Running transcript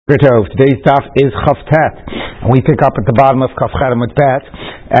Today's daf is Chavtet, and we pick up at the bottom of Kaf Chet Amud Bet,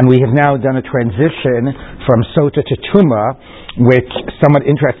 and we have now done a transition from Sotah to Tumah, which somewhat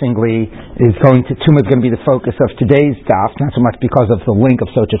interestingly Tumah is going to be the focus of today's daf, not so much because of the link of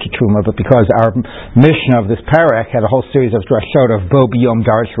Sotah to Tumah, but because our mission of this parak had a whole series of drashot of Bo B'Yom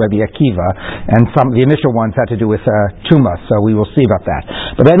Darsh Rabbi Akiva, and the initial ones had to do with Tumah, so we will see about that.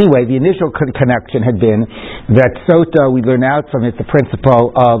 But anyway, the initial connection had been that Sotah, we learn out from it the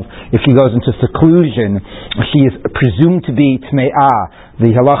principle of if she goes into seclusion, she is presumed to be Tme'ah.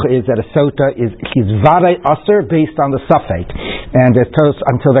 The halacha is that a sota she's vadai aser based on the suffix, and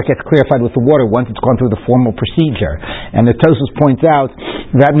until that gets clarified with the water, once it's gone through the formal procedure. And the Tosfos points out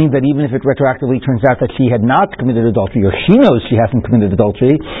that means that even if it retroactively turns out that she had not committed adultery, or she knows she hasn't committed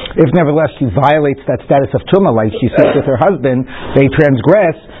adultery, if nevertheless she violates that status of tumah, like she sleeps with her husband, they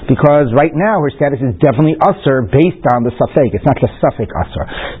transgress, because right now her status is definitely aser based on the suffix. It's not just suffix aser.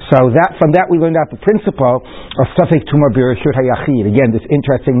 So from that we learned out the principle of suffix tumah b'reshut hayachid. Again, this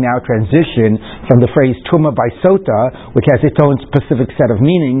interesting now transition from the phrase tumah by sota, which has its own specific set of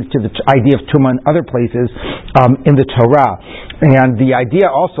meanings, to the idea of tumah in other places in the Torah. And the idea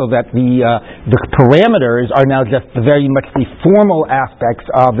also that the parameters are now just very much the formal aspects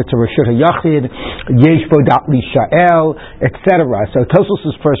of the Reshut HaYachid, Yesh Bo Dat Lisha'el, etc. So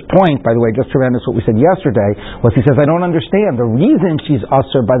Tosfos' first point, by the way, just to round us what we said yesterday, was he says, I don't understand. The reason she's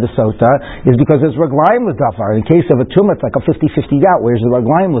usher by the sota is because there's Raglayim L'Davar. In case of a tumah, it's like a 50-50 doubt. Where's the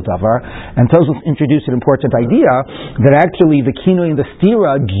Raglayim L'Davar? And Tosfos introduced an important idea that actually the Kinui and the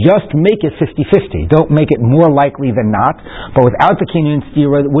Stira just make it 50-50. Don't make it more likely than not. But without the Kinui and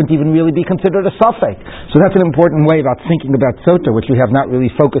Stira, it wouldn't even really be considered a suffix. So that's an important way about thinking about sota, which we have not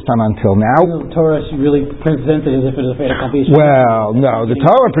really focused on until now. The Torah really presents it as if it is a fait accompli. Well, no, the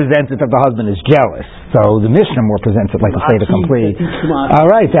Torah presents it that the husband is jealous. So the Mishnah more presents it like a fait accompli. All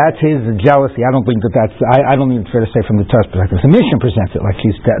right, that's his jealousy. I don't think that's. I don't think it's fair to say from the Torah's perspective. The Mishnah presents it like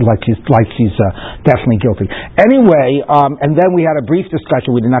she's definitely guilty. Anyway, and then we had a brief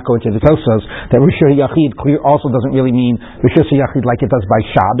discussion. We did not go into the Tosfos that Reshut HaYachid also doesn't really mean Reshut HaYachid like it does by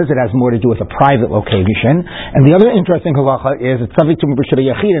Shabbos. It has more to do with a private location. And the other interesting halacha is it's subject to Reshut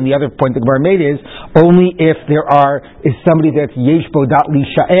HaYachid. And the other point the Gemara made is only if is somebody that's Yesh Bo Dat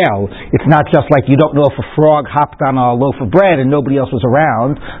Lisha'el. It's not just like you don't know if a frog hopped on a loaf of bread and nobody else was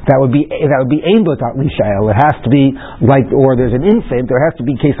around. That would be Ein Bo Dat Lisha'el. It has to be like, or there's an infant. There has to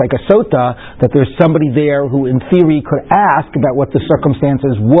be a case like a sota that there's somebody there who, in theory, could ask about what the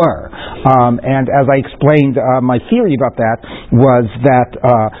circumstances were. And as I explained, my theory about that was that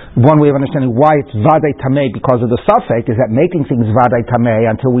one way of understanding why it's vadai tamei because of the suffix is that making things vadai tamei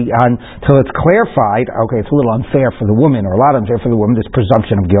until it's clarified. Okay, it's a little unfair for the woman, or a lot unfair for the woman. This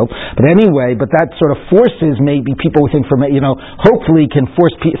presumption of guilt, but anyway, that sort of forces maybe people with information. Hopefully, can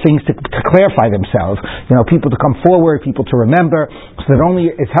force things to clarify themselves. People to come forward, people to remember. So that only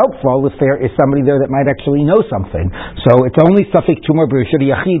is helpful if there is somebody there that might actually know something. So it's only suffix tumah b'reshut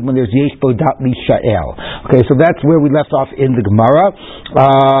yachid when there's yesh bo dat lisha'el. Okay, so that's where we left off in the Gemara.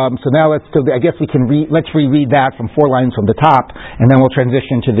 So now let's reread that from 4 lines from the top, and then we'll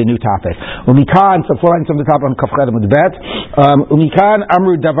transition to the new topic. Umikan, so 4 lines from the top on Kaf Chet Amud Bet. Umikan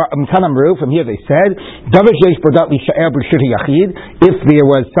amru, from here they said, davar yesh bo dat lisha'el b'reshut yachid. If there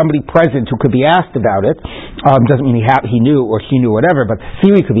was somebody present who could be asked about it, doesn't mean he knew or she knew, whatever, but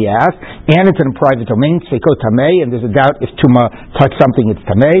theory could be asked, and it's in a private domain, sveikot tamei, and there's a doubt if tumah touched something, it's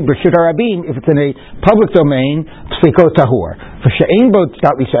tamei. B'reshut harabim, if it's in a public domain, sveikot tahor. For she'ein bo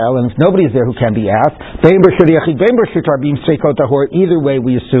tzat lisha'el, and if nobody is there who can be asked, bein b'reshut yachid, bein b'reshut harabim, sveikot tahor. Either way,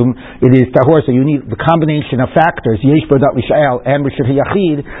 we assume it is tahor. So you need the combination of factors, yesh bo dat lisha'el and b'reshut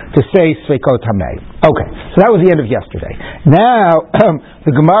yachid, to say sveikot tamei. Okay, so that was the end of yesterday. Now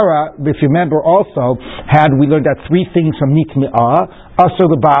the Gemara, if you remember, also we learned that 3 things from nitmi'ah. Asur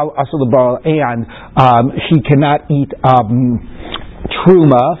l'baal, and she cannot eat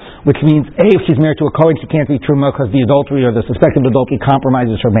truma, which means if she's married to a Kohen, she can't eat truma because the adultery or the suspected adultery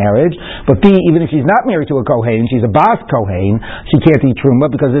compromises her marriage. But B, even if she's not married to a Kohen, she's a Bas Kohen, she can't eat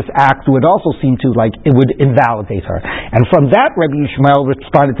truma because this act would also seem to it would invalidate her. And from that, Rabbi Yishmael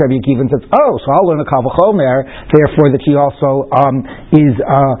responded to Rabbi Akiva and says, so I'll learn a Kal V'chomer, therefore that she also is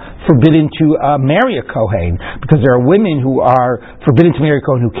forbidden to marry a Kohen, because there are women who are forbidden to marry a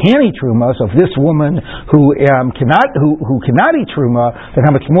Kohen who can eat truma. So if this woman who cannot eat truma, then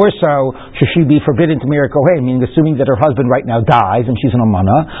how much more more so should she be forbidden to marry Kohen, meaning assuming that her husband right now dies and she's an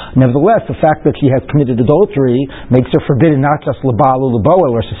almana. Nevertheless, the fact that she has committed adultery makes her forbidden not just lebal or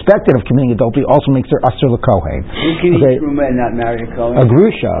leboel or suspected of committing adultery, also makes her asur lekohen. Who can eat truma and not marry a Kohen? A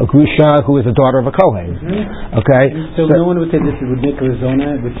grusha who is a daughter of a Kohen. Okay. So no one would say this would make her a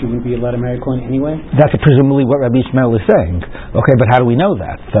zona, but she wouldn't be allowed to marry Kohen anyway. That's presumably what Rabbi Yishmael is saying. Okay, but how do we know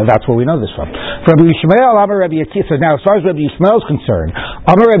that? So that's where we know this from. Rabbi Yishmael, Amar Rabbi Akiva. So now, as far as Rabbi Yishmael is concerned,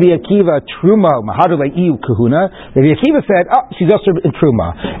 Amar Rabbi Akiva, Truma, Mahadulei Iu Kahuna. Rabbi Akiva said, she's usher in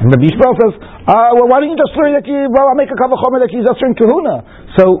Truma. And Rabbi Yishmael says, well, why don't you just learn that I'll make a kavachomer that she's usher in Kahuna.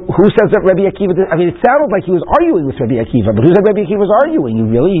 So who says that Rabbi Akiva did? I mean, it sounded like he was arguing with Rabbi Akiva, but who said Rabbi Akiva was arguing?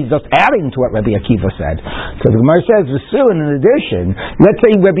 He's just adding to what Rabbi Akiva said. So the Gemara says, and in addition, let's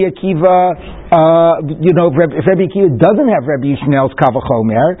say Rabbi Akiva, if Rabbi Akiva doesn't have Rabbi Yishmael's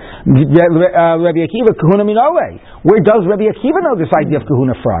kavachomer, Rabbi Akiva kahuna minole. Where does Rabbi Akiva know this idea of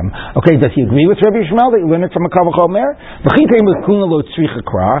kahuna from? Okay, does he agree with Rabbi Yishmael that you learn it from a kavachomer?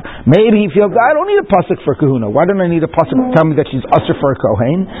 Maybe he feels, I don't need a pasuk for kahuna. Why don't I need a pasuk to tell me that she's usher for a kohen?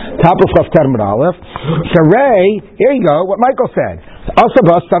 Top of Chav Termid Aleph. Sharei, here you go, what Michael said.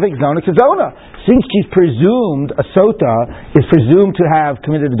 Asabas Savik Zona Kazona. Since she's presumed, a Sotah is presumed to have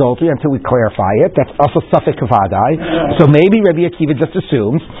committed adultery until we clarify it. That's also Safek Kavadai. So maybe Rabbi Akiva just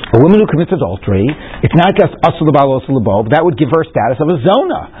assumes a woman who commits adultery, it's not just Asur L'Bal, Asur L'Bo, but that would give her status of a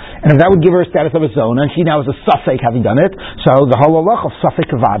Zona. And if that would give her status of a Zona, and she now is a Safek having done it, so the whole halach of Safek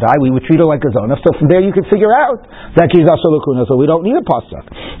Kavadai, we would treat her like a Zona. So from there you could figure out that she's Asur L'Kuna, so we don't need a pasuk.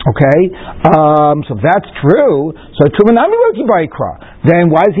 Okay? So if that's true, so Trumanami Roki Baikra. Then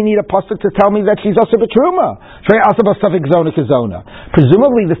why does he need a pasuk to tell me that she's also betruma?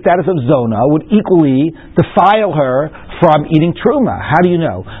 Presumably the status of zona would equally defile her from eating truma. How do you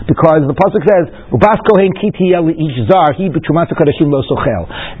know? Because the pasuk says, "Ubas kohen kitiyel ish zar he betrumas kadashim lo sochel."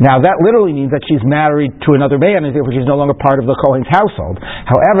 Now that literally means that she's married to another man, and therefore she's no longer part of the kohen's household.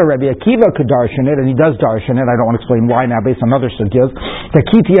 However, Rabbi Akiva could darshan it, and he does darshan it. I don't want to explain why now, based on other sugyas. That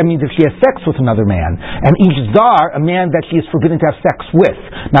kitiyel means if she has sex with another man, and ish zar, a man that she is forbidden to have sex with,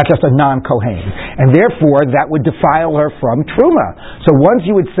 not just a non-kohen, and therefore that would defile her from truma. So once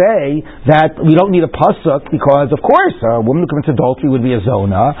you would say that we don't need a pasuk because, of course, a woman who commits adultery would be a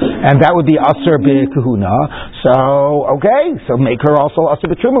zona, and that would be asur b'kahuna. So make her also asur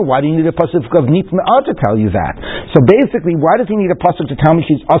b'truma. Why do you need a pasuk of nitma'ah to tell you that? So basically, why does he need a pasuk to tell me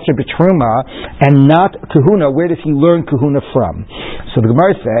she's asur b'truma and not kahuna? Where does he learn kahuna from? So the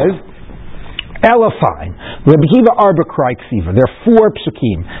Gemara says, Ella fine. Rabbi Akiva Arba Krai Ksiva. There are 4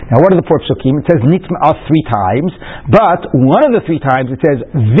 psukim. Now, what are the 4 psukim? It says nitma'ah 3 times, but one of the 3 times it says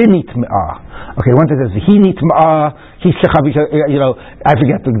vinitma'ah. Okay, one says he nitma'ah, he shechav, I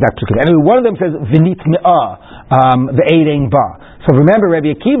forget the exact psukim. Anyway, one of them says vinitma'ah, the eideng ba. So remember,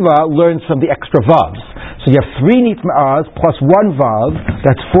 Rabbi Akiva learns from the extra vavs. So you have 3 nitma'ahs plus 1 vav.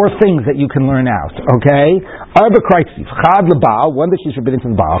 That's 4 things that you can learn out. Okay? Arba Krai Ksiv. Chad leba'al, one that she's forbidden to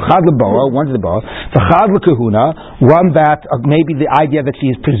the baal. Chad leboa, one to the baal. V'chad lekahuna, one that maybe the idea that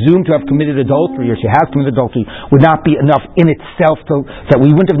she is presumed to have committed adultery or she has committed adultery would not be enough in itself that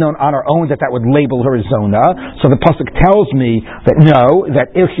we wouldn't have known on our own that would label her as zona. So the pasuk tells me that no,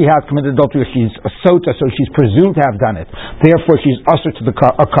 that if she has committed adultery, she's a sotah, so she's presumed to have done it. Therefore, she's usher to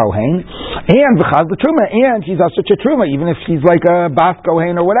a kohen, and v'chad l'truma, and she's usher to truma, even if she's like a bas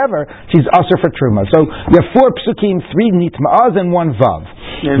kohen or whatever, she's usher for truma. So you have 4 psukim, 3 nitma'az, and 1 vav.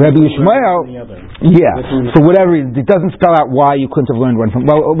 Rabbi Yishmael, for whatever reason, it doesn't spell out why you couldn't have learned one from.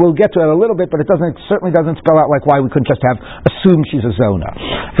 Well, we'll get to that a little bit, but it certainly doesn't spell out like why we couldn't just have assumed she's a zona.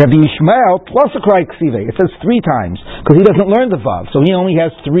 Rabbi Yishmael plus a krai ksive. It says 3 times because he doesn't learn the vav, so he only has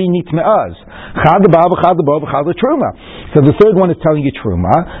 3 nitma'az. Chad l'ba, v'chad l'bo, v'chad l'truma. So the third one is telling you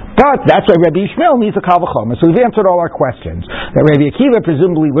truma, but that's why Rabbi Yishmael needs a kal v'chomer. So we've answered all our questions. That Rabbi Akiva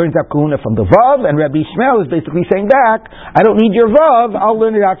presumably learns that kahuna from the vav, and Rabbi Yishmael is basically saying back, I don't need your vav, I'll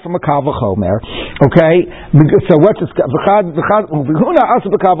learn it out from a kal v'chomer. Okay? So what's this? And the kal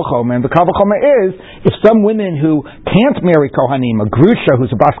v'chomer is, if some women who can't marry kohanim, a grusha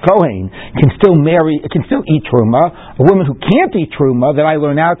who's a bas kohen, can still eat truma, a woman who can't eat truma, that I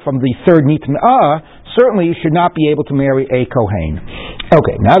learn out from the third nitma'ah, certainly you should not be able to marry a kohen.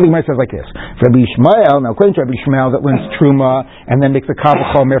 Okay, now the Gemara says like this. Rabbi Yishmael, now according to Rabbi Yishmael, that learns truma and then makes the kal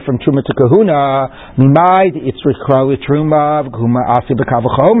v'chomer from truma to kahuna. Mimaid it's rikra truma v'kahuna asi b'kal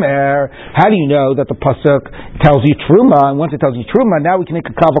v'chomer. How do you know that the pasuk tells you truma, and once it tells you truma, now we can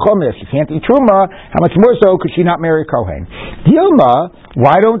make a kal v'chomer? If she can't eat truma, how much more so could she not marry a kohen? Dilma,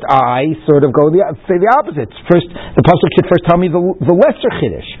 why don't I sort of say the opposite? First, the pasuk should first tell me the lesser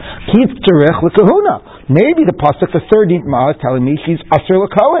chiddush. Kitz terich l'kahuna. Maybe the pasuk, the third nitma, is telling me she's asur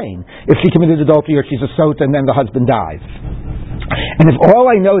l'kohen if she committed adultery or she's a sotah and then the husband dies. And if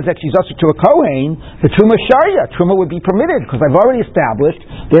all I know is that she's usher to a kohen, the truma sharia, truma would be permitted, because I've already established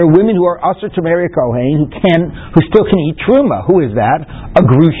there are women who are usher to marry a kohen who still can eat truma. Who is that? A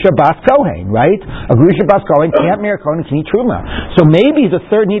grusha bas kohen, right? A grusha bas kohen can't marry a kohen and can eat truma. So maybe the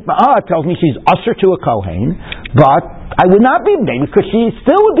third nitma'ah tells me she's usher to a kohen, but I would not be, maybe, because she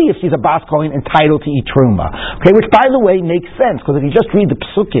still would be, if she's a bas kohen, entitled to eat truma. Okay, which, by the way, makes sense, because if you just read the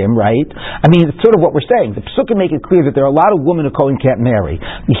psukim, right, I mean, it's sort of what we're saying. The psukim make it clear that there are a lot of women who kohen can't marry.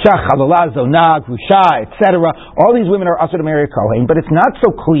 Isha, chalala, zonah, grusha, etc. All these women are usher to marry a kohen, but it's not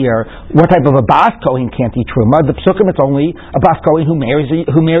so clear what type of a bas kohen can't eat truma. The psukim, it's only a bas kohen who marries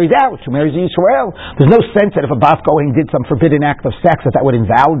out, who marries a Yisrael. There's no sense that if a bas kohen did some forbidden act of sex, that would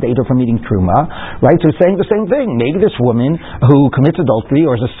invalidate her from eating truma, right? So it's saying the same thing. Maybe this woman who commits adultery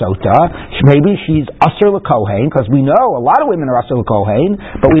or is a sotah, maybe she's asur l'kohen, because we know a lot of women are asur l'kohen,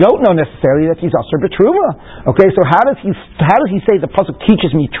 but we don't know necessarily that she's asur b'truma. Okay, so how does he say the pasuk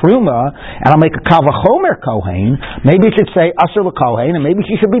teaches me truma, and I'll make a kal v'chomer kohen? Maybe it should say asur l'kohen, and maybe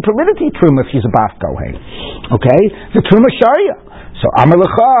she should be permitted to eat truma if she's a bas kohen. Okay, the truma sharia. So Amar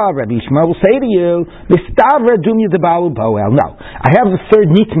Lecha, Rabbi Yishmael will say to you, Mistavra dumya debalu boel. No, I have the third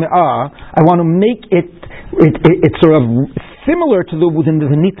nitma'ah. I want to make it sort of similar to the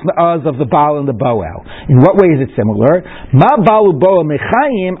nitma'ahs of the Baal and the Boel. In what way is it similar? Ma Baal Boel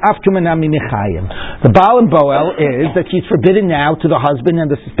mechayim after manami mechayim. The Baal and Boel is that she's forbidden now to the husband and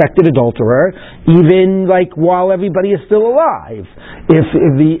the suspected adulterer, even like while everybody is still alive.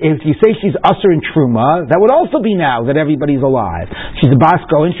 If you say she's usher in truma, that would also be now that everybody's alive. She's a bas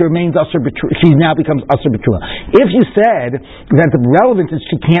kohen, she remains usher b'truma. She now becomes usher b'truma. If you said that the relevance is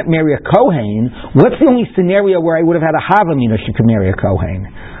she can't marry a kohen, what's the only scenario where I would have had a havamina she could marry a kohen?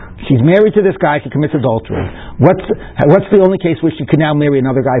 She's married to this guy, she commits adultery. What's the only case where she could now marry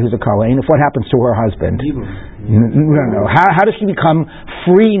another guy who's a kohen? If what happens to her husband? No. How does she become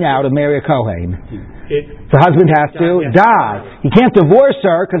free now to marry a kohen? The husband has to die. He can't divorce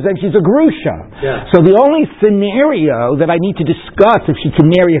her because then she's a grusha. Yeah. So the only scenario that I need to discuss if she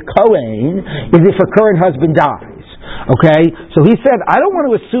can marry a kohen is if her current husband dies. Okay? So he said, I don't want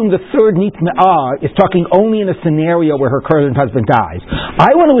to assume the third nitma'ah is talking only in a scenario where her current husband dies.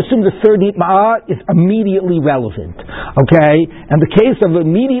 I want to assume the third nitma'ah is immediately relevant. Okay? And the case of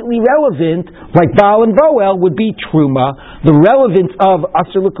immediately relevant, like Baal and Boel, would be truma. The relevance of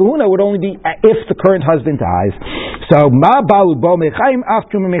asur l'kahuna would only be if the current husband dies. So, ma balu bo mechayim af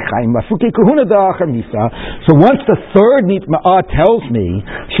truma mechayim, mafuki kahuna da'achar misa. So once the third nitma'ah tells me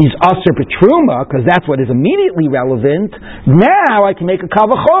she's asur b'truma, because that's what is immediately relevant, now I can make a kal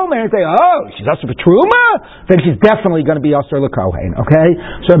v'chomer and say, oh, she's asur b'truma? Then she's definitely going to be asur l'kohen, okay?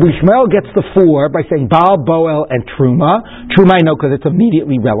 So Rabbi Yishmael gets the 4 by saying Baal, Boel, and Truma. Truma I know because it's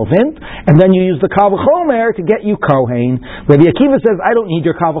immediately relevant. And then you use the kal v'chomer to get you kohen. Rabbi Akiva says, I don't need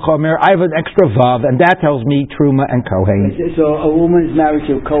your kal v'chomer, I have an extra vav, and that tells me Truma and kohen. So a woman is married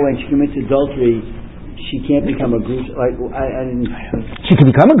to a kohen, she commits adultery, she can't become a grusha. Like, I didn't. She can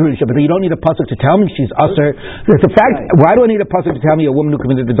become a grusha, but you don't need a pasuk to tell me she's usher. The fact, right. Why do I need a pasuk to tell me a woman who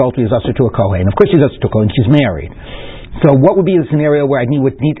committed adultery is usher to a kohen? Of course she's usher to a kohen, she's married. So what would be the scenario where I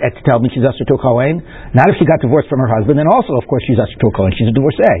would need to tell me she's usher to a kohen? Not if she got divorced from her husband, and also, of course, she's usher to a kohen. She's a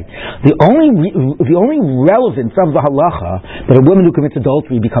divorcee. The only relevance of the halacha that a woman who commits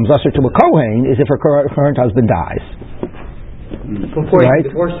adultery becomes usher to a kohen is if her current husband dies. Before you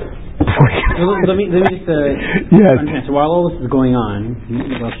divorce her. Let me just yes. understand. So while all this is going on,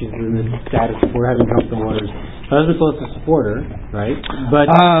 while she's in this status, we're having comfortable waters. Her husband's supposed to support her, right? But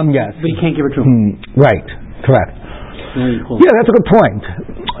yes. But you can't give her truma. Right. Correct. Yeah, that's a good point.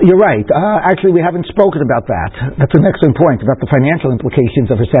 You're right. Actually, we haven't spoken about that. That's an excellent point about the financial implications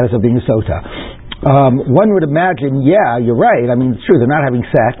of her status of being a sotah. One would imagine, yeah, you're right. I mean, it's true, they're not having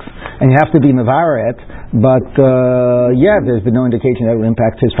sex, and you have to be mevaret, but there's been no indication that it will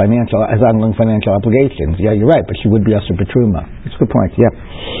impact his ongoing financial obligations. Yeah, you're right, but she would be asur b'truma. It's a good point, yeah.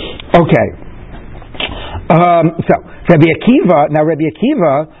 Okay. So, Rabbi Akiva,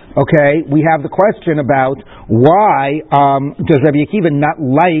 okay, we have the question about why does Rabbi Akiva not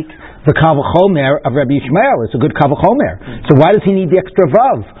like the kal v'chomer of Rabbi Yishmael? It's a good kal v'chomer. So why does he need the extra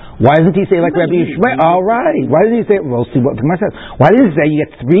vav? Why doesn't he say like Rabbi Yeshua? All right. Why did he say? We'll see what the Gemara says. Why did he say you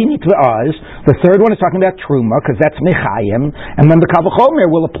get 3 nitvaas? The third one is talking about truma because that's mechayim, and then the Kal V'chomer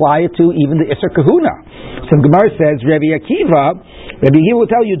will apply it to even the Isser Kahuna. So the Gemara says Rabbi Akiva will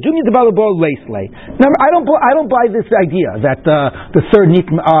tell you, do me the balabol leisle. Now, I don't buy this idea that the third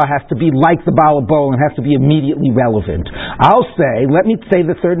nitma'ah has to be like the balabol and has to be immediately relevant. Let me say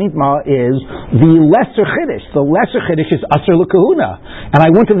the third nitma'ah is the lesser chiddush. The lesser chiddush is aser l'kahuna, and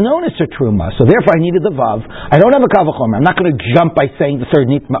I wouldn't have known Isser Truma, so therefore I needed the vav. I don't have a Kal V'chomer. I'm not going to jump by saying the third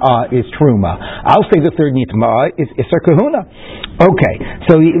nitma'ah is truma. I'll say the third nitma'ah is Isser Kahuna. Okay,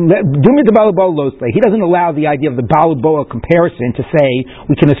 so do me the balabol leisle. He doesn't allow the idea of the balabol comparison to say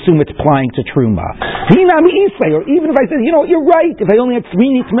we can assume it's applying to truma. Or even if I said, you're right, if I only had 3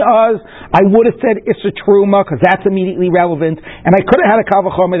 nitma'ahs, I would have said Isser Truma because that's immediately relevant, and I could have had a Kal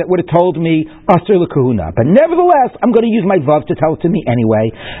V'chomer that would have told me Aser L'Kahuna. But nevertheless, I'm going to use my vav to tell it to me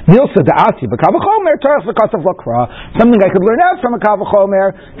anyway. Nilsa da'asi b'Kal V'chomer Torah v'kasav l'kra. Something I could learn out from a Kal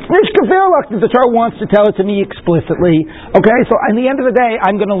V'chomer. The Torah wants to tell it to me explicitly. Okay, so at the end of the day,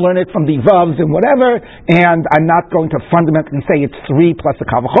 I'm going to learn it from the vavs and whatever, and I'm not going to fundamentally say it's 3 plus a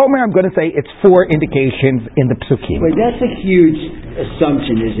Kal V'chomer. I'm going to say it's 4 indications in the psukim. Wait, that's a huge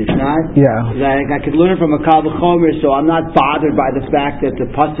assumption, is it not? Yeah. Like I could learn from a Kal V'chomer, so I'm not bothered by the fact that the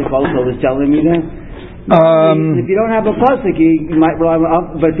pasuk also is telling me that. If you don't have a pasuk, you might rely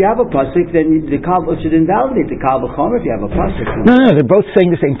on. But if you have a pasuk, then the Kal should invalidate the Kal V'chomer if you have a pasuk. No, they're both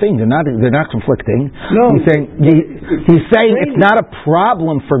saying the same thing. They're not conflicting. No, he's saying it's not a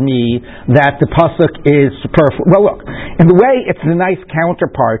problem for me that the pasuk is superfluous. Well, look, in the way it's a nice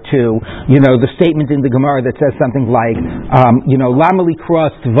counterpart to the statement in the Gemara that says something like Lamali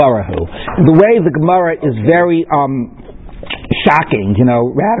cross Tvarahu. The way the Gemara is very shocking,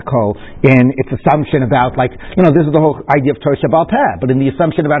 radical in its assumption about this is the whole idea of Torah Shabbal Peh, but in the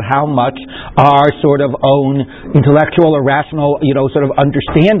assumption about how much our sort of own intellectual or rational, sort of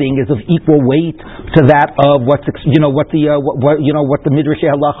understanding is of equal weight to that of what the Midrash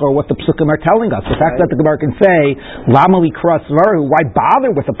Halacha or what the Psukim are telling us. The fact that the Gemara can say Lama Likras Varu, why bother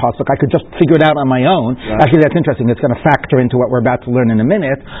with the pasuk? I could just figure it out on my own. Right. Actually, that's interesting. It's going to factor into what we're about to learn in a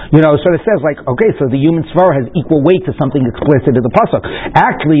minute. So it says so the human svara has equal weight to something explicit in the pasuk.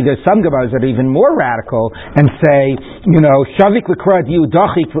 Actually, there's some Gemaras that are even more radical and say, Shavik l'krad yu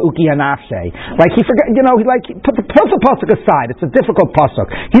dachik v'uki hanafshe. He forgot, put the pasuk aside. It's a difficult pasuk.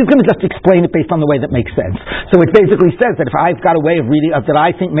 He's going to just explain it based on the way that makes sense. So it basically says that if I've got a way of reading that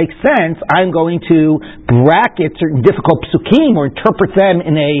I think makes sense, I'm going to bracket certain difficult psukim or interpret them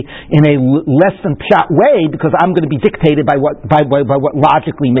in a less than pshat way because I'm going to be dictated by what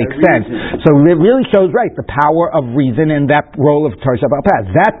logically makes sense. So it really shows the power of reason and that role of Torah Shabbal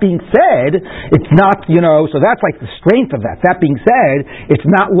Peh. That being said, it's not so that's the strength of that. That being said, it's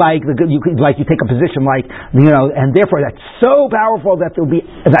not you take a position and therefore that's so powerful that there'll be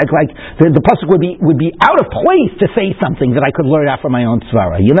the pasuk would be out of place to say something that I could learn out from my own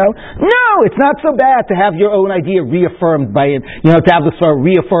svara. No, it's not so bad to have your own idea reaffirmed by it. To have the svara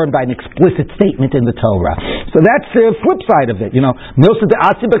reaffirmed by an explicit statement in the Torah. So that's the flip side of it. Yeah,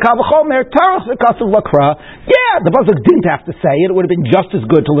 the pasuk didn't have to say it. It would have been just as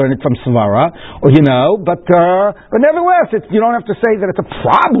good to learn it from svara, but nevertheless, you don't have to say that it's a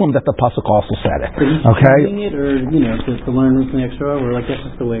problem that the pasuk also said it. Okay, it or to learn something extra, or that's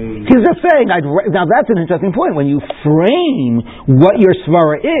just the way. He's just saying. Now that's an interesting point. When you frame what your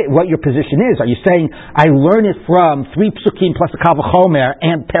svara is, what your position is, are you saying I learn it from 3 psukim plus a Kal V'chomer,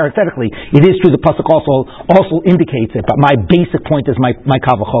 and parenthetically, it is true the pasuk also indicates it, but my basic point is my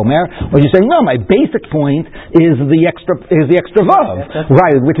Kal V'chomer, or you're saying no, my basic point is the extra vav,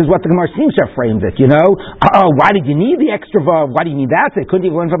 right? Which is what the Gemara seems to have framed it. Why did you need the extra vav? Why do you need that? It couldn't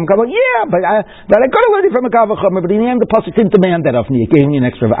even learn from a Kal V'chomer. Yeah, but I could have learned it from a Kal V'chomer, but in the end the pasuk didn't demand that of me. It gave me an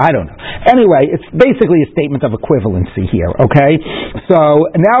extra vav. I don't know. Anyway, it's basically a statement of equivalency here. Okay, so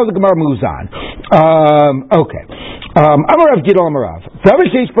now the Gemara moves on. Amarav Gidol Amarav.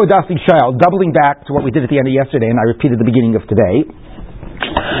 Doubling back to what we did at the end of yesterday, and I repeated the beginning of today.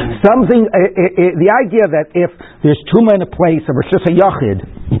 The idea that if there's tuma in a place of Rosh Yachid,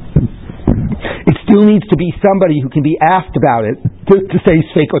 it still needs to be somebody who can be asked about it to say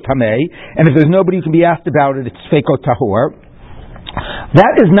Sfeiko Tamei, and if there's nobody who can be asked about it, it's Sfeiko Tahor.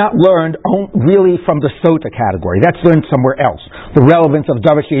 That is not learned really from the Sotah category. That's learned somewhere else. The relevance of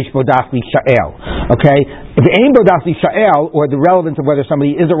Davar Sheyesh Bo Daf L'Sha'el. Okay? If the Ein Bo Daf L'Sha'el, or the relevance of whether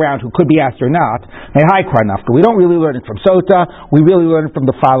somebody is around who could be asked or not, we don't really learn it from Sotah. We really learn it from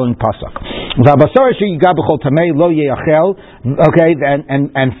the following pasuk. Okay,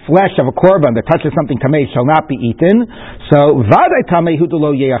 and flesh of a korban that touches something tamei shall not be eaten. So vaday tamei hu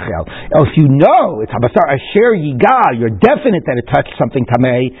lo yechel. If you know it's habasar asher yiga, you're definite that it touched something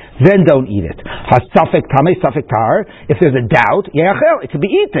tamei, then don't eat it. Hasafek tamei safek tar. If there's a doubt, yechel, it could be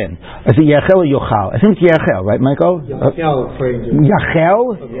eaten. Is it yechel or yochal? I think it's yechel, right, Michael? Yechel.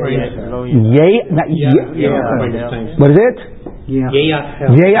 What is it?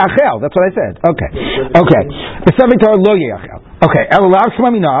 Yechel. That's what I said. Okay. The safek tar lo yechel. Okay,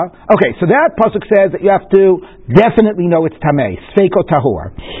 so that pasuk says that you have to definitely know it's tamei, seiko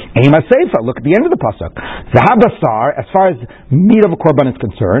tahor. Ema seifa. Look at the end of the pasuk. Zahabasar, as far as meat of a korban is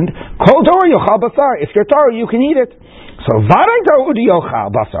concerned, kol Torah yochal basar. If you're Torah, you can eat it. So vaday Torah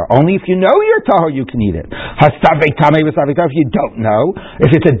yochal basar. Only if you know you're Torah, you can eat it. Hastavek tamei v'savek tar. If you don't know, if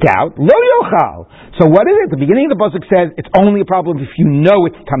it's a doubt, lo yochal. So what is it? The beginning of the pasuk says it's only a problem if you know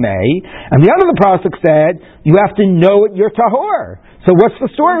it's tamei, and the end of the pasuk said you have to know it, you're tahor. So what's the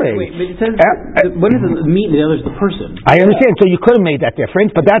story? Wait, but it says one is the meat and the other is the person. I understand. So you could have made that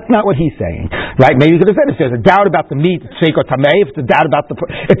difference, but that's not what he's saying, right? Maybe you could have said if there's a doubt about the meat, it's seiko tamei. If it's a doubt about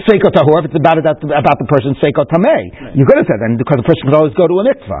it's seiko tahor. If it's about the person, seiko tamei. Right. You could have said that because the person could always go to a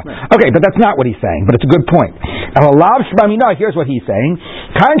mitzvah. Right. Okay, but that's not what he's saying. But it's a good point. Here's what he's saying.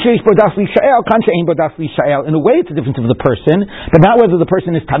 In a way, it's a difference of the person, but not whether the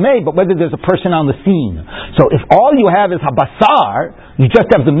person is tamei, but whether there's a person on the scene. So if all you have is habasar, you just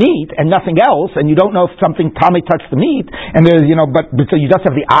have the meat and nothing else, and you don't know if something tamei touched the meat, and there's but so you just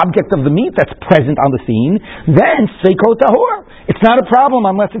have the object of the meat that's present on the scene, then seiko tahor. It's not a problem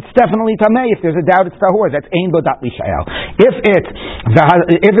unless it's definitely tamei. If there's a doubt, it's tahor. That's ein bodat lishael.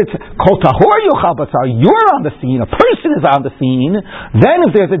 If it's kol tahor yochal basar, you're on the scene, a person is on the scene, then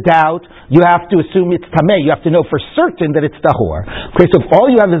if there's a doubt, you have to assume it's tamei. You have to know for certain that it's tahor. Okay, so if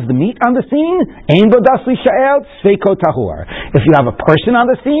all you have is the meat on the scene, ein bodat lishael, seiko tahor. If you have a person on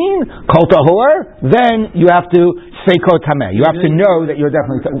the scene, kol tahor, then you have to seiko tamei. You have to know that you're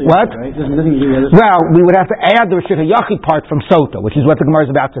definitely what? Well, we would have to add the Rishit HaYachid part from Sotah, which is what the Gemara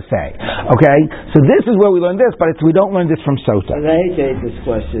is about to say. Okay, so this is where we learn this, but we don't learn this from Sotah. I hate to hate this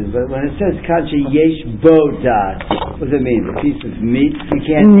question, but when it says kanchi yesh bo das, what does it mean? A piece of meat? You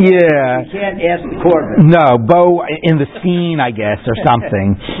can't ask the korban. No, bo in the scene, I guess, or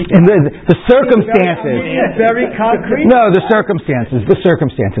something. In the circumstances. Very concrete. No, the circumstances,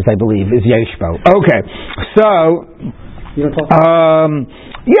 I believe, is yeshbo. Okay, so,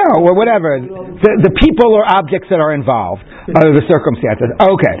 or whatever. The people or objects that are involved, the circumstances.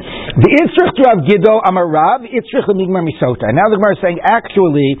 Okay. The Itzrich to have Gidol Amarav, Itzrich L'Migmar Misota. And now the Gemara is saying,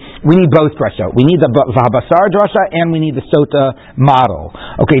 actually, we need both drasha. We need the Vahabasar drasha and we need the Sotah model.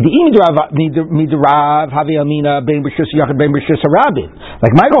 Okay, the Midirav, Havi Amina, Ben B'Shus Yachid, Ben B'Shus Harabin.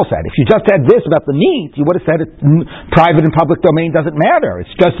 Like Michael said, if you just had this about the meat, you would have said it's private and public domain doesn't matter.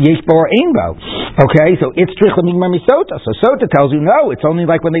 It's just Yeshbo or Einbo. Okay, so Itzrich L'Migmar Misota. So Sotah tells you, no, it's only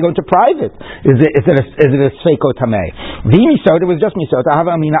like when they go into private. Is it a seiko tamei? The misota was just misota.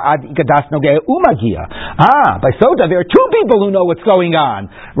 Hava amina ad ikadas nogea umagia. By sota there are two people who know what's going on,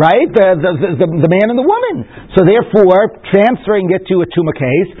 right? The man and the woman. So therefore, transferring it to a tuma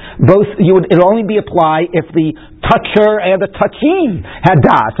case, it'll only be applied if the toucher and the touchee had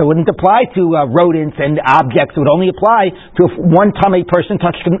das. So it wouldn't apply to rodents and objects. It would only apply to if one tamei person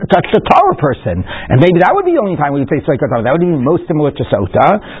touched a Torah person, and maybe that would be the only time we would say seiko tamei. That would be most similar to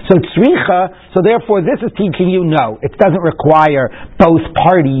sota. So tzricha. So therefore, this is teaching you no. It doesn't require both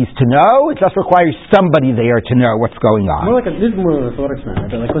parties to know. It just requires somebody there to know what's going on. This is more of a thought experiment.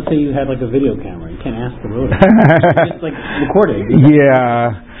 But like, let's say you had like a video camera. You can't ask the rodent. It's like recording.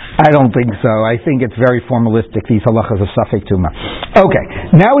 Yeah. I don't think so. I think it's very formalistic, these halachas of Safek Tuma. Okay,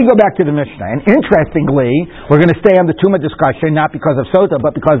 now we go back to the Mishnah. And interestingly, we're going to stay on the Tuma discussion, not because of Sotah,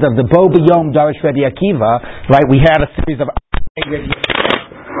 but because of the Bo B'Yom Darish Rabbi Akiva. Right, we had a series of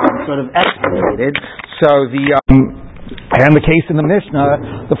sort of escalated. So and the case in the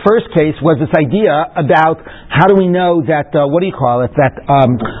Mishnah, the first case was this idea about how do we know that,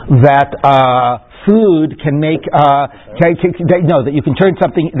 food can make, that you can turn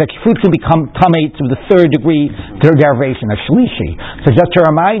something, that food can become tamei to the third degree derivation, a shlishi. So just to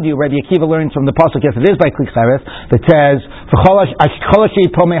remind you, Rabbi Akiva learns from the pasuk, yes, it is by Klikharis, that says,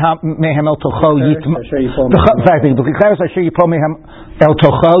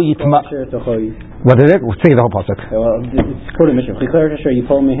 What is it? Say the whole pasuk. Well, it's quoted Mishnah. Kol asher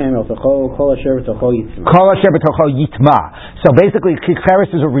b'tocho yitma. So basically,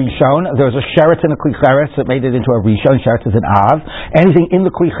 klicheres is a rishon. There's a sheretz in a klicheres that made it into a rishon. Sheretz is an av. Anything in the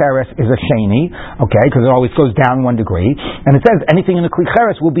klicheres is a sheni. Okay, because it always goes down 1 degree. And it says anything in the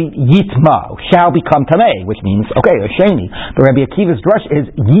klicheres will be yitma, shall become tamei, which means a sheni. But Rabbi Akiva's drush is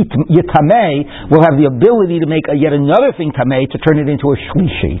yitamei will have the ability to make yet another thing tamei to turn it into a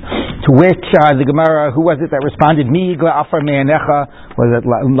shlishi. To which the Gemara, who was it that responded? Migla afar me'anecha. Was it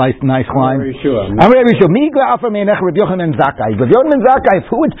nice line? Amar Rabbi Yeshua. Migla afar me'anecha Rabbi Yochanan Zakkai. Rabbi Yochanan Zakkai,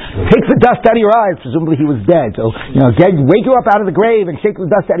 who would take the dust out of your eyes? Presumably he was dead. So wake you up out of the grave and shake the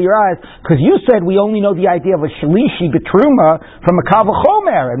dust out of your eyes. Because you said we only know the idea of a shlishi betruma from a kal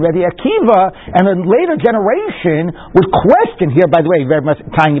v'chomer, and Rabbi Akiva and a later generation would question here. By the way, very much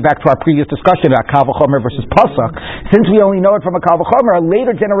tying it back to our previous discussion about kal v'chomer versus pasuk. Since we only know it from a kal v'chomer, a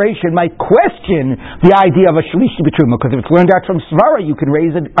later generation might question the idea of a shlishi betruma, because if it's learned out from svara, you can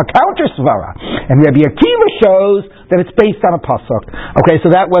raise a counter svara. And Rabbi Akiva shows that it's based on a pasuk. Okay, so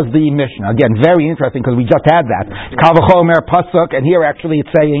that was the Mishnah. Again, very interesting because we just had that. Kal v'chomer pasuk, and here actually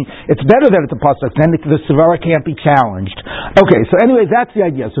it's saying it's better that it's a pasuk. Then the svara can't be challenged. Okay, so anyway, that's the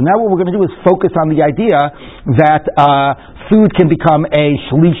idea. So now what we're going to do is focus on the idea that food can become a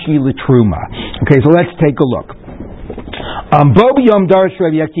shlishi l'truma. Okay, so let's take a look. Bo b'yom darsh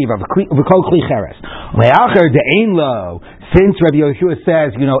Rabbi Akiva v'kol kli cheres le'acher de'ein lo. Since Rabbi Yeshua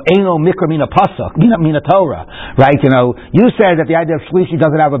says, eino mikra mina pasuk, mina Torah, right? You said that the idea of shlishi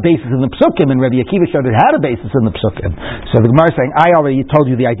doesn't have a basis in the psukim, and Rabbi Akiva showed it had a basis in the psukim. So the Gemara is saying, I already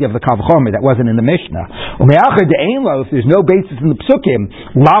told you the idea of the kal v'chomer that wasn't in the Mishnah. Ume'acher de'ein lo, if there's no basis in the psukim,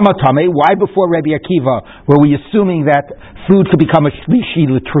 lama tamei, why before Rabbi Akiva were we assuming that food could become a shlishi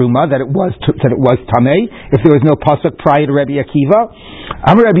l'truma, that it was tamei, if there was no pasuk prior to Rabbi Akiva?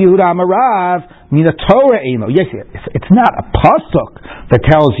 Amar Rabbi Yehuda Amar Rav, mina Torah eino. Yes, it's not a pasuk that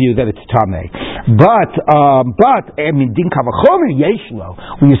tells you that it's tamei, but din kal v'chomer yeshlo.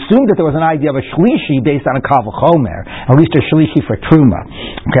 We assumed that there was an idea of a shlishi based on a kal v'chomer, at least a shlishi for truma.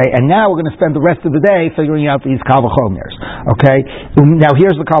 Okay, and now we're going to spend the rest of the day figuring out these kal v'chomers. Okay, now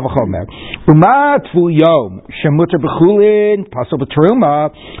here's the kal v'chomer. Umat fu yom shemuter b'chulin pasuk b'truma.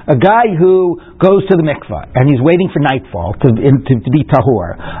 A guy who goes to the mikvah and he's waiting for nightfall to be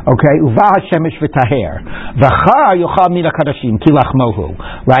tahor. Okay, uvah shemesh v'taher v'cha yochal min kadashim kilach mohu.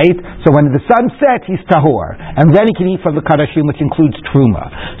 Right. So when the sun sets, he's tahor, and then he can eat from the kadashim, which includes truma.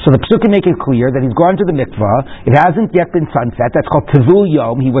 So the psukim make it clear that he's gone to the mikvah. It hasn't yet been sunset. That's called tevul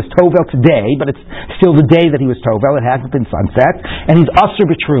yom. He was tovel today, but it's still the day that he was tovel. It hasn't been sunset, and he's asur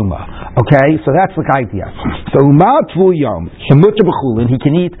b'truma. Okay, so that's the idea. So umal tevul yom shemuter b'chulin. He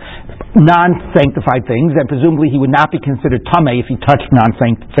can eat non-sanctified things, and presumably he would not be considered tamei if he touched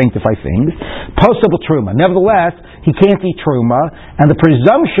non-sanctified things. Possible truma. Nevertheless, he can't eat truma, and the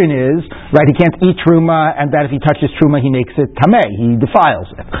presumption is, right, he can't eat truma, and that if he touches truma, he makes it tamei. He defiles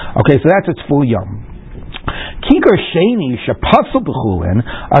it. Okay, so that's its full yom. Kikar sheni shepasul b'chulin,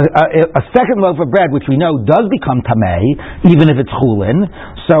 a second loaf of bread, which we know does become tamei, even if it's chulin.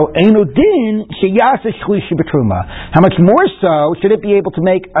 So eino din sheyasa shlishi b'truma. How much more so should it be able to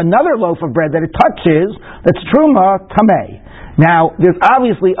make another loaf of bread that it touches that's truma tamei? Now, there's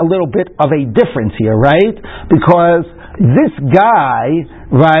obviously a little bit of a difference here, right? Because this guy,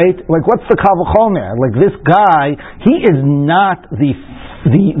 right, like what's the kal v'chomer? Like this guy, he is not the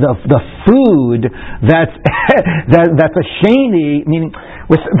food that's that's a sheni. Meaning,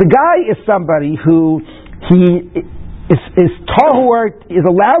 the guy is somebody who he is tahor, is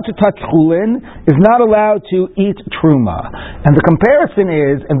allowed to touch chulin, is not allowed to eat truma. And the comparison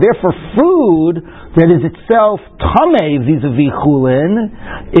is, and therefore food that is itself tamei vis-a-vis chulin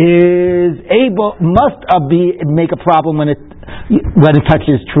must make a problem when it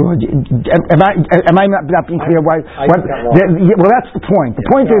touches truma. Am I not being clear? Why? Well, that's the point. The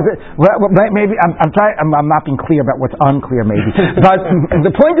point is that maybe I'm not being clear about what's unclear. Maybe, but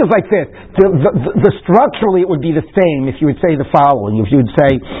the point is like this: the structurally it would be the same if you would say the following. If you would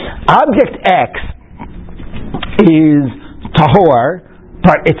say object X is tahor,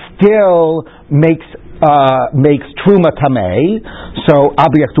 but it still makes truma tamei. So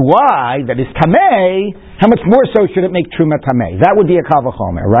object Y that is tamei, how much more so should it make truma tamei? That would be a kal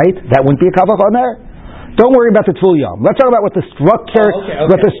v'chomer, right? That wouldn't be a kal v'chomer? Don't worry about the Tvul Yom. Let's talk about what the structure,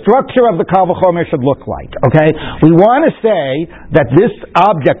 what the structure of the Kal V'chomer should look like. Okay, we want to say that this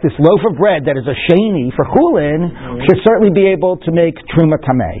object, this loaf of bread that is a sheni for chulin, should certainly be able to make truma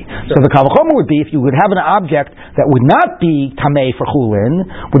tamei. So the Kal V'chomer would be if you would have an object that would not be tamei for chulin,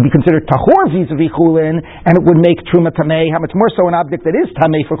 would be considered tahor vis-a-vis chulin, and it would make truma tamei. How much more so an object that is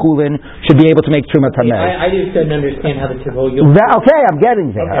tamei for chulin should be able to make truma tamei? I just didn't understand how the Tvul Yom. Okay, I'm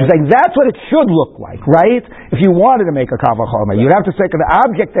getting there. I'm saying that's what it should look like, right? If you wanted to make a Kal V'chomer, you'd have to say the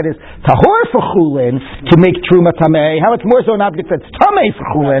object that is tahor for chulin to make truma tamei. How much more so an object that's tamei for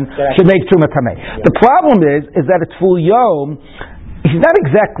chulin should make truma tamei? The problem is that it's Tvul Yom. He's not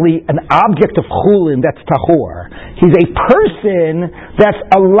exactly an object of chulin that's tahor. He's a person that's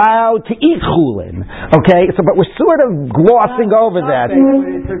allowed to eat chulin. Okay, so but we're sort of glossing over that.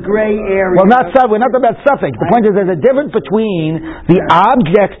 It's a gray area. Well, we're not talking about suffix. The point is there's a difference between the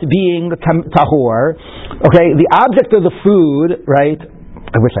object being the tahor. Okay, the object of the food, right?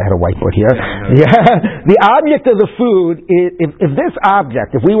 I wish I had a whiteboard here. Yeah. The object of the food is, if this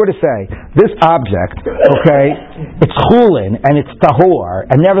object, if we were to say, this object, okay, it's chulin and it's tahor,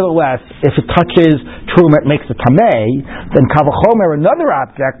 and nevertheless, if it touches truma, it makes it tamei, then Kal V'chomer, another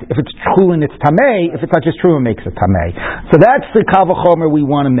object, if it's chulin, it's tamei, if it touches truma, it makes it tamei. So that's the Kal V'chomer we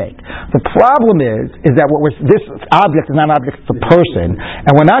want to make. The problem is that this object is not an object, it's a person,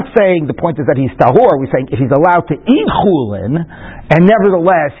 and we're not saying the point is that he's tahor, we're saying if he's allowed to eat chulin, and nevertheless,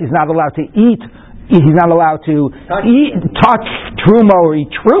 he's not allowed to eat. He's not allowed to touch truma or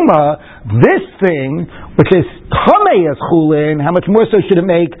eat truma. This thing, which is tamei as chulin, how much more so should it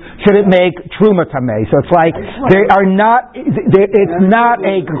make truma tamei? So it's like they are not. It's not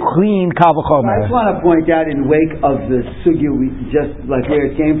a clean Kal V'chomer. I just want to point out in the wake of the sugya, we just like where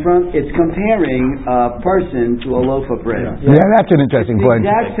it came from. It's comparing a person to a loaf of bread. Yeah, that's an interesting point.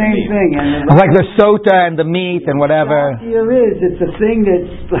 The exact same thing, and like the sotah and the meat and whatever. Here is it's a thing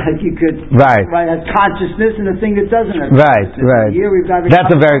that's like you could has consciousness and a thing that doesn't have consciousness. Right. Here we've got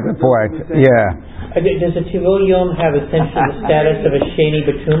that's a very good point. Yeah. Does a Tvul Yom have essentially the status of a sheni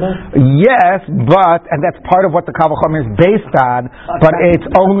betuma? Yes, and that's part of what the Kal V'chomer is based on, but it's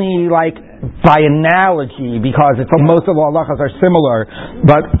only like by analogy because most of the halachas are similar,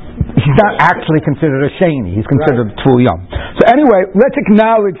 but he's not actually considered a sheni. He's considered a Tvul Yom. So anyway, let's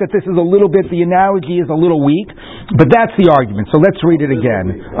acknowledge that this is a little bit, the analogy is a little weak, but that's the argument. So let's read it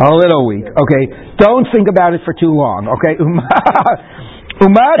again. A little weak. Okay. Don't think about it for too long. Okay.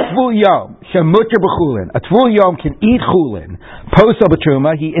 Umar Tvul Yom shemuter b'chulin. A Tvul Yom can eat chulin. Posel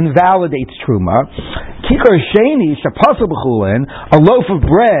b'truma, he invalidates truma. Kikar sheni sheposel b'chulin. A loaf of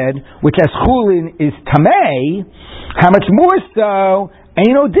bread which has chulin is tamei. How much more so?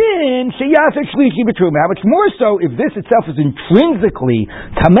 Eino din sheyaser shlishi b'truma. How much more so if this itself is intrinsically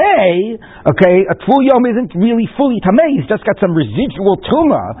tamei? Okay, a Tvul Yom isn't really fully tamei. He's just got some residual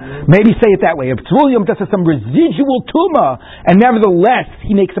tuma. Maybe say it that way. A Tvul Yom just has some residual tuma, and nevertheless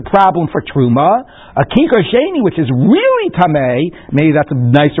he makes a problem for truma. A kikar sheni, which is really tamei, maybe that's a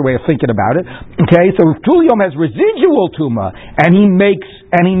nicer way of thinking about it. Okay, so if Tvul Yom has residual tuma, and he makes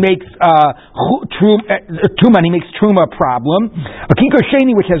truma, and he makes truma a problem. A kikar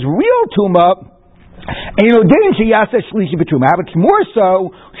sheni, which has real tuma, how much more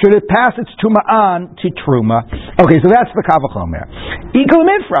so should it pass its tuma on to truma? Okay, so that's the Kal V'chomer.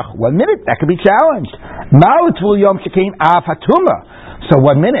 1 minute, that could be challenged. So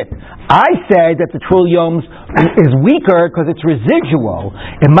 1 minute. I said that the Tvul Yom is weaker because it's residual.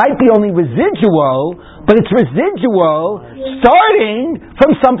 It might be only residual, but it's residual starting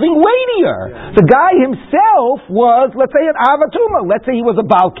from something weightier. The guy himself was, let's say, an avatuma. Let's say he was a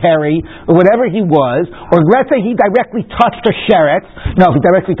balkari, or whatever he was, or let's say he directly touched a sheretz. No, if he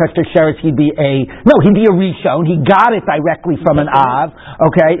directly touched a sheretz, he'd be a rishon. He got it directly from an av.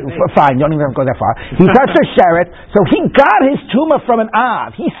 Okay, fine, don't even have to go that far. He touched a sheretz, so he got his tuma from an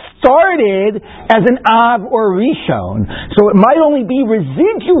av. He started as an av or rishon. So it might only be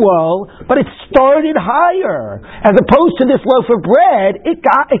residual, but it started higher. As opposed to this loaf of bread, it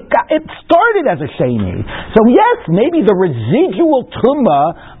started as a sheni. So yes, maybe the residual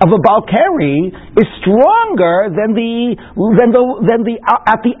tuma of a balkari is stronger than the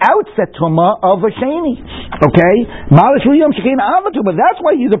at the outset tuma of a sheni. Okay? But that's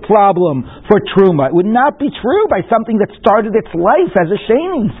why he's a problem for truma. It would not be true by something that started its life as a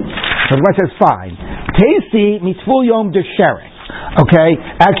sheni. So the Gemara says, fine. Tesi mitzvul yom de sheretz. Okay,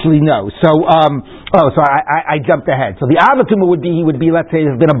 actually no. So I jumped ahead. So the avatuma would be, he would be, let's say,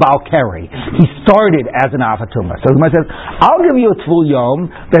 has been a Baal Keri. He started as an avatuma. So the Gemara says, I'll give you a Tvul Yom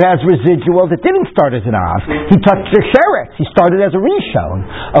that has residual that didn't start as an av. He touched the sheretz. He started as a rishon.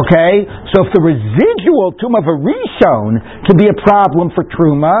 Okay, so if the residual tumah of a rishon can be a problem for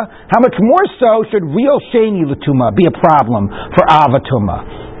truma, how much more so should real sheni l'tumah be a problem for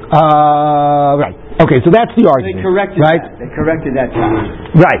avatuma? Right. Okay, so that's the argument. They corrected that.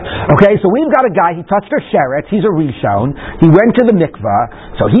 Right. Okay, so we've got a guy, he touched a sheretz, he's a rishon, he went to the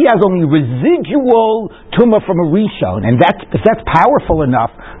mikvah, so he has only residual tumah from a rishon, and if that's powerful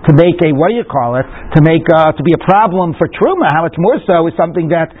enough to make a, to be a problem for truma, how much more so is something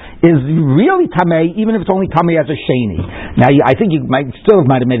that is really tamei, even if it's only tamei as a sheni. Now, I think you might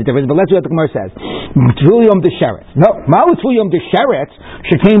have made a difference, but let's see what the Gemara says. Tvul Yom de sheretz. No, Ma'u Tvul Yom de sheretz,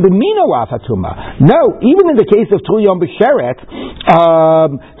 shekain b'mino afatuma. No, even in the case of Tvul Yom b'sheret,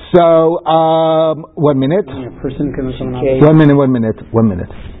 1 minute. A person can become an av. 1 minute.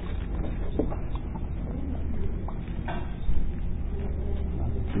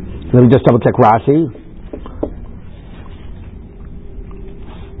 Let me just double check Rashi.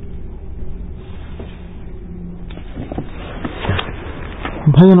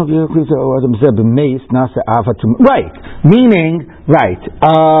 Meaning,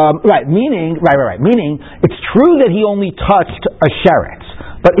 it's true that he only touched a sheretz,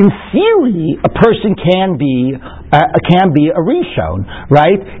 but in theory, a person can be a rishon,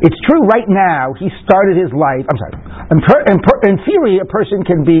 right? It's true right now, he started his life, in theory, a person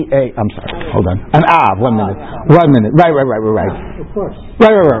can be an av, 1 minute. Right. Of course.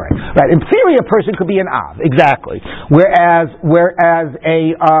 Right. In theory, a person could be an av, exactly. Whereas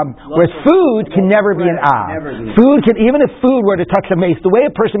food can never be an av. Food can, even if food were to touch a mace, the way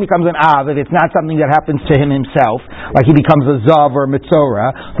a person becomes an av, if it's not something that happens to him himself, like he becomes a zav or a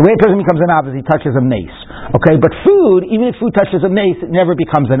mitzorah, the way a person becomes an av is he touches a mace. Okay, but food, even if food touches a mace, it never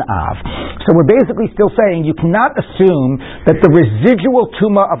becomes an av. So we're basically still saying you cannot assume that the residual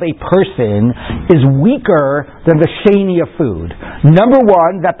tumah of a person is weaker than the sheni of food. Number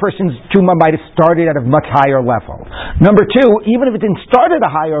one, that person's tumah might have started at a much higher level. Number two, even if it didn't start at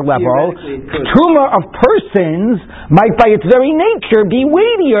a higher level, tumah of persons might by its very nature be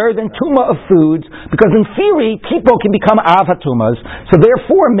weightier than tumah of foods, because in theory, people can become avatumas. So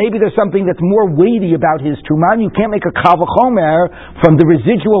therefore, maybe there's something that's more weighty about his tumah, and you can't make a kal v'chomer from the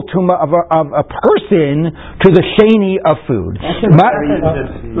residual tumah of a person to the sheni of food.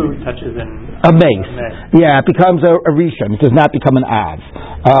 Food touches a mace. Yeah, it becomes a rishon. It does not become an av.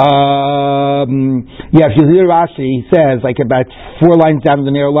 If you hear Rashi, he says, like about 4 lines down in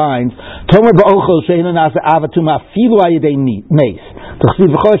the near lines, Tomer ba'ochel she'ena nasa avatuma filu ayidei mace.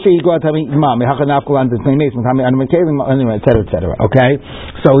 Etc. Okay?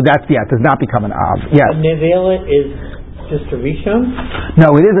 So that's, it does not become an av. Yes. Nevela is just a rishon?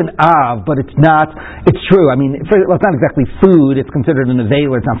 No, it is an av, but it's not. It's true. I mean, it's not exactly food. It's considered an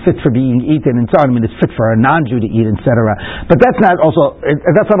nevela. It's not fit for being eaten and so on. I mean, it's fit for a non-Jew to eat, etc. But that's not also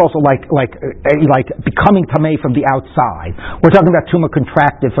like becoming tamei from the outside. We're talking about tumah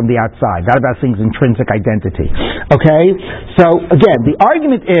contracted from the outside, not about things' intrinsic identity. Okay. So again, the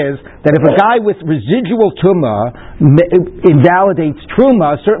argument is that if a guy with residual tumah invalidates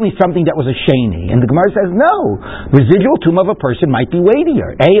truma, certainly something that was a sheni, and the Gemara says no. Residual tumah of a person might be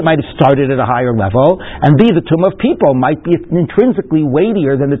weightier. A, it might have started at a higher level, and B, the tumah of people might be intrinsically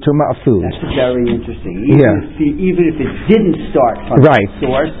weightier than the tumah of food. That's very interesting. Even if it didn't start from the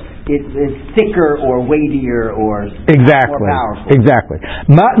source, it's thicker or weightier or more powerful. Exactly.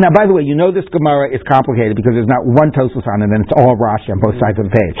 Now, by the way, you know this Gemara is complicated because there's not one Tosfos on it, and it's all Rashi on both sides of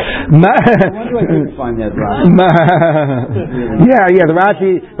the page. Why do I couldn't find that Rashi? The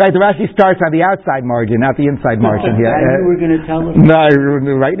Rashi. Right, the Rashi starts on the outside margin, not the inside margin. Yeah. You were going to tell us. No,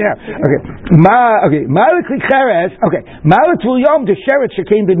 right now. Okay. Ma'alik cheres. Okay. Ma'alik Tvul Yom de sheretz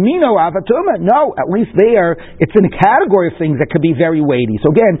shekain b'mino avatuma. No, at least there, it's in a category of things that could be very weighty.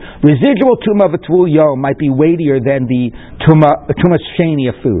 So again, residual tumah of a Tvul Yom might be weightier than the tumah sheni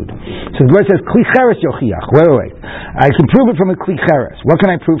of food. So the word says kli cheres yochiach. Wait. I can prove it from a kli cheres. What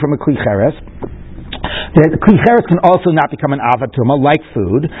can I prove from a kli cheres? That kli cheres can also not become an avatuma like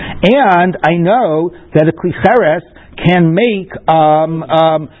food, and I know that a kli cheres can make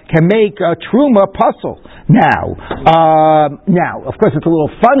truma puzzle. Now, of course, it's a little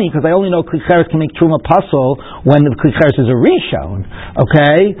funny because I only know Kli Cheres can make Truma Pasul when the Kli Cheres is a Rishon,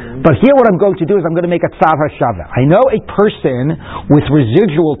 okay? But here what I'm going to do is I'm going to make a Tzav HaShaveh. I know a person with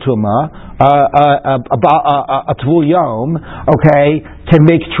residual Truma, a Tvul Yom, okay, can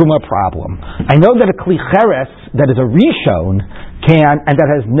make Truma problem. I know that a Kli Cheres that is a Rishon can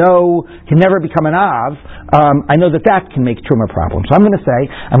never become an Av. I know that can make Truma problem. So I'm going to say,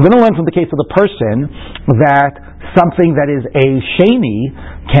 I'm going to learn from the case of the person that something that is a Sheni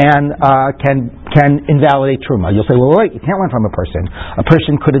can invalidate Truma. You'll say, well, wait, you can't learn from a person. A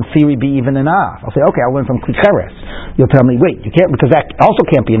person could in theory be even an Av. I'll say, okay, I'll learn from Kli Cheres. You'll tell me, wait, you can't, because that also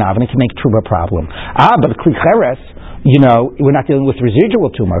can't be an Av and it can make Truma problem. But a Kli Cheres, we're not dealing with residual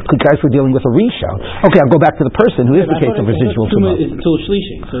tumor. Guys, we're dealing with a rishon. Okay, I'll go back to the person who is the case of residual tumor.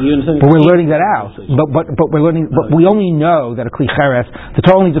 But we're learning that out. But we're learning. But we only know that a Kli Cheres. The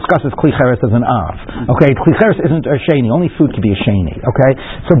Torah only discusses Kli Cheres as an av. Okay, Kli Cheres isn't a sheni. Only food can be a sheni. Okay,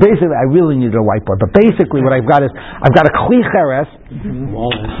 so basically, I really needed a whiteboard. But basically, what I've got is I've got a Kli Cheres.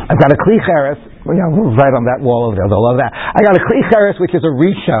 I've got a Kli Cheres. Right on that wall over there. They'll love that. I got a Kli Cheres, which is a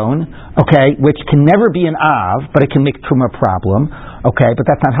rishon, okay, which can never be an av, but it can make truma problem. Okay, but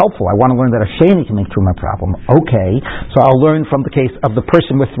that's not helpful. I want to learn that a sheni can make truma problem. Okay, so I'll learn from the case of the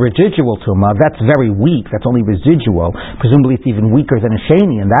person with residual truma. That's very weak. That's only residual. Presumably, it's even weaker than a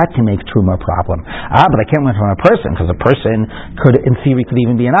sheni, and that can make truma problem. But I can't learn from a person because a person could, in theory, could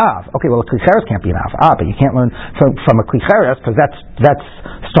even be an av. Okay, well, a Kli Cheres can't be an av. But you can't learn from a Kli Cheres because that's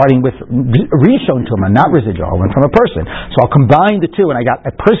starting with rishon tuma, not residual. I'll learn from a person. So I'll combine the two, and I got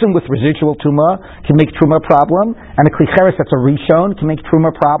a person with residual tuma can make truma problem, and a Kli Cheres that's a rishon can make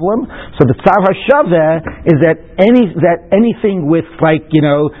truma problem. So the Tzav HaShaveh is that anything with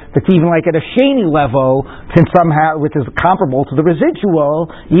that's even like at a sheni level can somehow, which is comparable to the residual,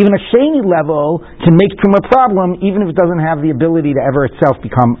 even a sheni level can make truma problem, even if it doesn't have the ability to ever itself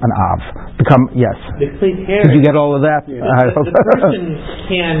become an av. Yes. Did you get all of that? Yeah. The person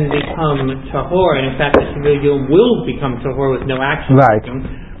can become tahor, and in fact, the Chovevei will become tahor with no action. Right.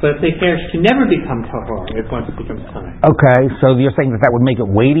 But Kli Cheres can never become tahor if once it becomes time. Okay, so you're saying that would make it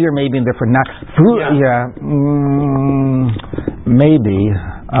weightier, maybe, and therefore not. Maybe.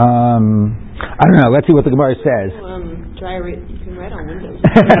 I don't know. Let's see what the Gemara says. You can write on windows.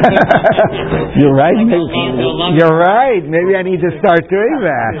 You're right. You're right. Maybe I need to start doing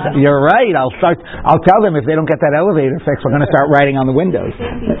that. You're right. I'll tell them if they don't get that elevator fixed, we're going to start writing on the windows.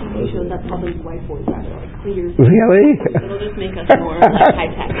 That's probably whiteboards rather like clear. Really? It'll just make us more high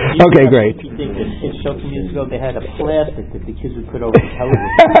tech. Okay, great. In Sotah years ago, they had a plastic that the kids would put over the television.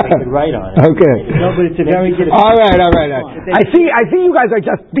 They could write on it. Okay. No, but it's a very good. All right. I see you guys are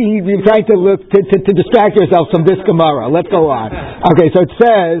just trying to look to distract yourselves from this Gemara. Let's go on. Okay, so it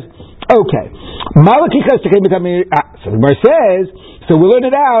says, so the Gemara says, so we'll learn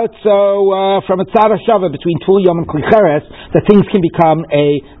it out, from a Tzav HaShaveh between Tvul Yom and Kli Cheres, that things can become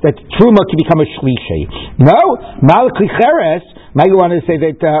that Truma can become a Shlishi. No? Mal Kli Cheres, Maggie wanted to say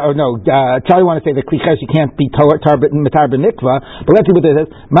that, Charlie wanted to say that Kli Cheres you can't be Matar B'Nikva, but let's see what it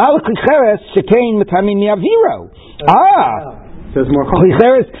says. Mal Kli Cheres Shekain Matamin Mi'aviro. So it's more Kli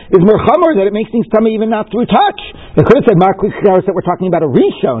Cheres is more chomer that it makes things tummy even not through touch. It could have said Kli Cheres that we're talking about a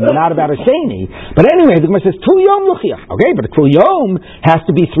rishon and not about a sheni. But anyway, the Gemara says Tvul Yom Luchiach. Okay, but a Tvul Yom has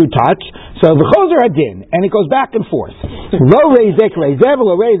to be through touch. So the Choser Adin, and it goes back and forth. Lo Reizek Reizev,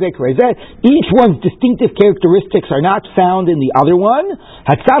 Lo Reizek Reizev. Each one's distinctive characteristics are not found in the other one.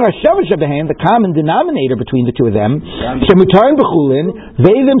 Hatzav HaShaveh Shebehem, the common denominator between the two of them. Shemutar and Bechulin,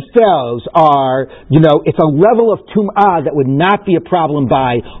 they themselves are, it's a level of tum'ah that would not be a problem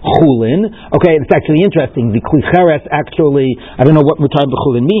by chulin. Okay, it's actually interesting. The Kli Cheres actually, I don't know what mutar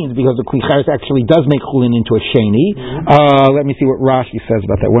b'chulin means because the Kli Cheres actually does make chulin into a sheni. Let me see what Rashi says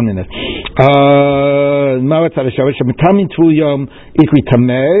about that. 1 minute.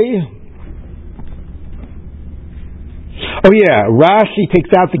 Oh yeah, Rashi takes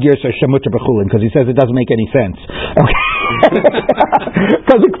out the Girsa Shemutar B'chulin because he says it doesn't make any sense. Okay.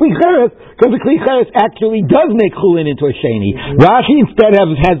 Because the Kli Cheres actually does make chulin into a sheni. Rashi instead has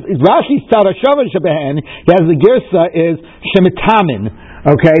Rashi's Tzad HaShaveh Shebehen. He has the Girsa is Shemitamin.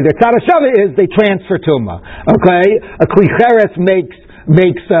 Okay, the Tzad HaShaveh is they transfer tuma. Okay, a Kli Cheres makes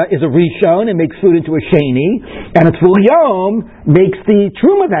is a rishon and makes food into a sheni, and a tvul yom makes the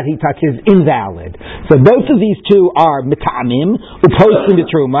truma that he touches invalid. So both of these two are mitamim, who post in the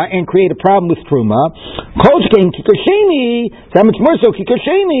truma and create a problem with truma. Kol shkein kikar sheni, so how much more so kikar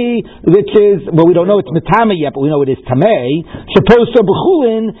sheni, which is, well, we don't know it's mitame yet, but we know it is tamei. Supposed to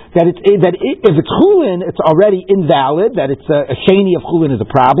b'chulin, if it's chulin, it's already invalid, that it's a sheni of chulin is a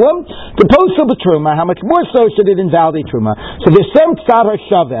problem. Supposed to b'truma, how much more so should it invalidate truma? So there's some tzad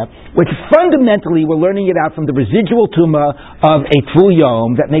hashava, which fundamentally we're learning it out from the residual tuma of a tvul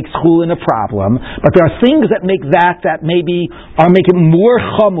yom that makes chulin a problem. But there are things that make that maybe make it more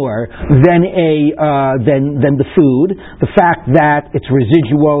chamor than the food. The fact that it's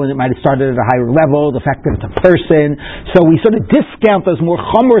residual and it might have started at a higher level. The fact that it's a person. So we sort of discount those more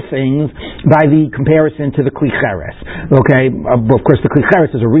chamor things by the comparison to the kli cheres. Okay, of course the kli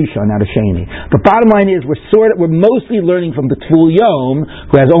cheres is a rishon, not a sheni. But bottom line is we're mostly learning from the tvul yom,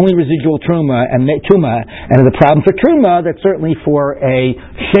 who has only residual truma, and the problem for truma, that's certainly for a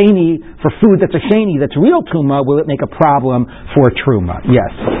sheni, for food that's a sheni, that's real truma, will it make a problem for truma?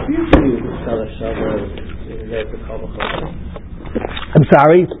 Yes. I'm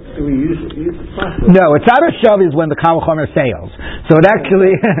sorry? Do we use No, it's out of shav is when the kal v'chomer sails. So it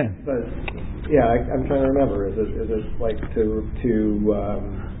actually... I'm trying to remember. Is it like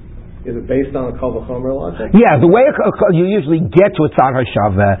is it based on a kal v'chomer logic? Yeah, the way you usually get to a tzad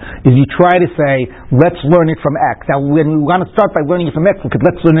hashava is you try to say, let's learn it from X. Now, when we want to start by learning it from X,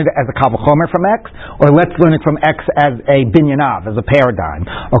 let's learn it as a kal v'chomer from X, or let's learn it from X as a binyanav, as a paradigm.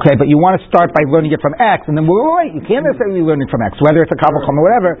 Okay, but you want to start by learning it from X, and then wait, you can't necessarily learn it from X, whether it's a kal v'chomer or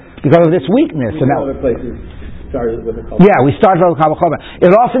whatever, because of this weakness. Other places started with a kal v'chomer. Yeah, we started with a kal v'chomer.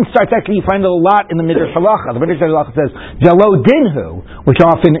 It often starts, actually, you find it a lot in the Midrash Halacha. The Midrash Halacha says, Jalo dinhu, which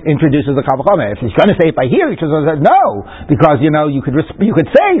often introduces the kal v'chomer. If he's going to say it by here, he says no, because, you could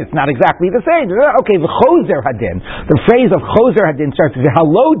say it's not exactly the same. Okay, the choser hadin. The phrase of choser hadin starts with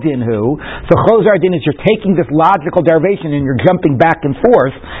halo dinhu. So choser hadin is you're taking this logical derivation and you're jumping back and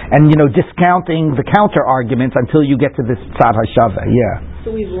forth and, discounting the counter arguments until you get to this tzad hashava. Yeah. So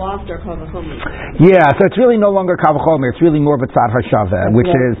we've lost our kal v'chomer. Yeah, so it's really no longer kal v'chomer. It's really more of a tzad hashava, which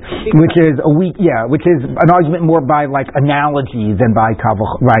is an argument more by like analogy than by kal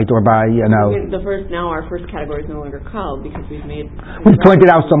v'chomer, right? Or by Our first category is no longer kal because we've pointed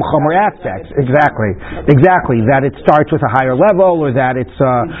out some chomer aspects. Exactly. That it starts with a higher level, or that it's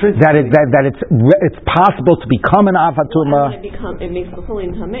possible to become an avatuma. It makes the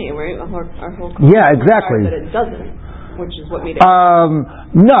chulin tamei, right? Our whole yeah, exactly. That it doesn't. Which is what made it.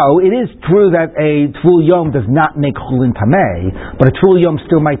 No, it is true that a tvul yom does not make chulin tamei, but a tvul yom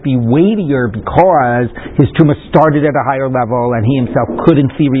still might be weightier because his truma started at a higher level and he himself could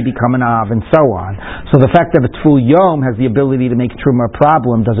in theory become an av and so on. So the fact that a tvul yom has the ability to make truma a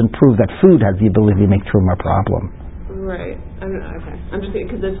problem doesn't prove that food has the ability to make truma a problem. Right. Okay. I'm just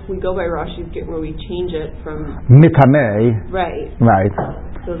thinking, because if we go by Rashi's where we change it from mitamei. Right.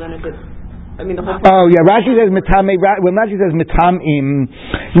 So then if it's Rashi says mitame. When Rashi says mitamim,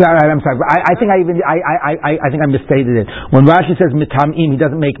 I'm sorry. I think I misstated it. When Rashi says mitamim, he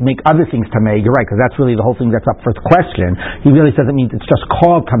doesn't make other things tamei. You're right, because that's really the whole thing that's up for the question. He really says it means it's just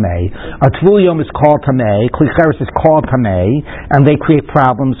called tamei. A tvul yom is called tamei. Kli cheres is called tamei, and they create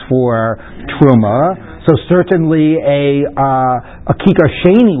problems for truma. So certainly a kikar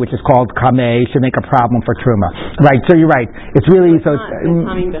sheni, which is called kamei, should make a problem for truma. Right. So you're right. It's really so.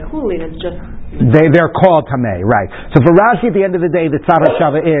 It's just they're called tamei. Right. So for Rashi, at the end of the day, the tzad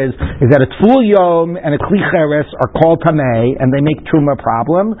hashava is that a tvul yom and a kli cheres are called tamei, and they make truma a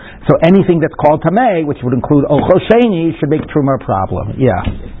problem. So anything that's called tamei, which would include ochel sheni, should make truma a problem. Yeah.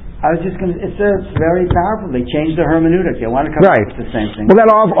 I was just going to. It's very powerful. They changed the hermeneutic. They want to come up with the same thing. Well,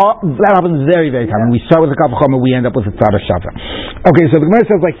 that happens very, very common. We start with a kal v'chomer, we end up with a tzad hashava. Okay, so the Gemara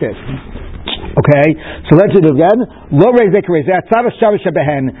says like this. Okay, so let's do it again. Lo reizek reizek tzad hashava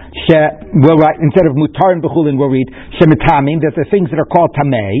shebehen she. We'll write instead of mutar and bechulin, we'll read shemitamim. That the things that are called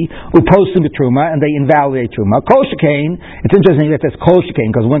tamei upost in the truma and they invalidate truma. Kol shekain. It's interesting that it says kol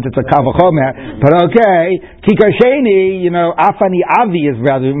shekain because once it's a kal v'chomer, but okay, kikar sheni, afani avi is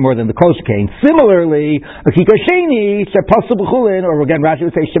rather more than the kol shekain. Similarly, a kikar sheni shepost bechulin, or again Rashi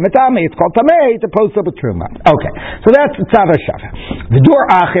would say shemitame. It's called tamei to post up a truma. Okay, so that's tzad hashava. The door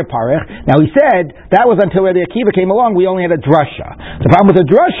acher parech. Now he said that was until Rabbi Akiva came along. We only had a drasha. The problem with a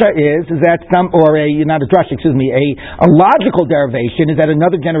drasha is that a logical derivation is that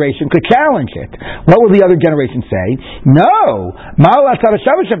another generation could challenge it. What will the other generation say? No. Now this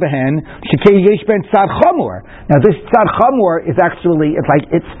tzad chamor is actually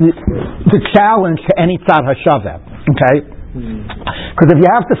it's the challenge to any tzad hashava. Okay. Because if you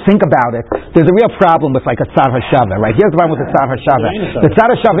have to think about it, there's a real problem with like a tzad hashava, right? Here's the problem with the tzad hashava. The tzad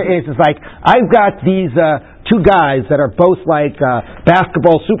hashava is like, I've got these two guys that are both like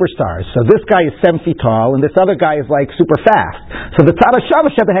basketball superstars. So this guy is 7 feet tall, and this other guy is like super fast. So the tzad hashava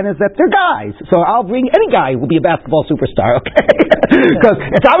shebehen is that they're guys. So I'll bring any guy who will be a basketball superstar, okay? Because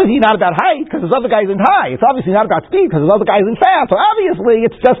it's obviously not about height, because this other guy isn't high. It's obviously not about speed, because this other guy isn't fast. So obviously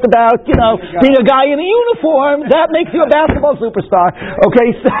it's just about, being a guy in a uniform. That makes you a basketball superstar. Okay,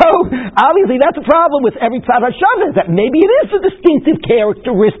 so obviously that's a problem with every tzad hashava, is that maybe it is the distinctive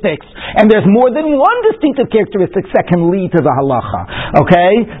characteristics, and there's more than one distinctive characteristics that can lead to the halacha.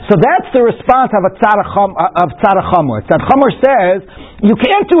 Okay, so that's the response of a tzad chamor. Tzad chamor says you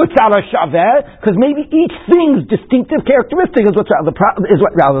can't do a tzad hashava because maybe each thing's distinctive characteristic is what the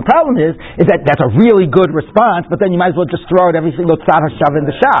problem is that that's a really good response, but then you might as well just throw out every single tzad hashava in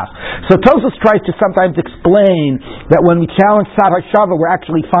the shas. So Tosfos tries to sometimes explain that when we challenge tzad hashava, we're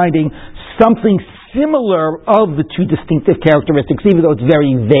actually finding something similar of the two distinctive characteristics, even though it's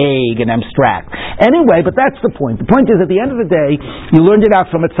very vague and abstract. Anyway, but that's the point. The point is, at the end of the day, you learned it out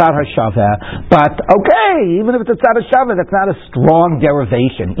from a tzad hashava, but okay, even if it's a tzad hashava, that's not a strong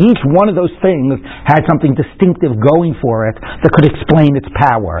derivation. Each one of those things had something distinctive going for it that could explain its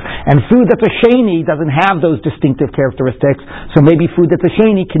power. And food that's a sheni doesn't have those distinctive characteristics, so maybe food that's a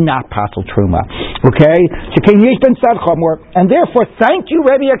sheni cannot passel truma. Okay? And therefore, thank you,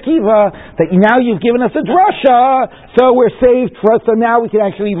 Rabbi Akiva, that now you've given us a drasha, so we're saved for us. So now we can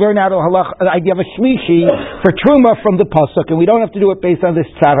actually learn out the idea of a shlishi for truma from the pasuk, and we don't have to do it based on this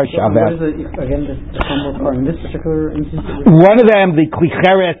tzad hashava. Again, in this particular instance? One of them, the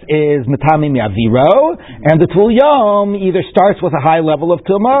klicheres, is metamim yaviro, and the tul yom either starts with a high level of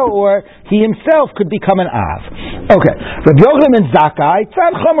tuma, or he himself could become an av. Okay, Rabbi Yochanan ben Zakkai,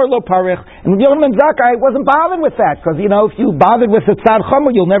 tzad chomer lo parich, and Rabbi Yochanan ben Zakkai wasn't bothered with that, because if you bothered with the tzad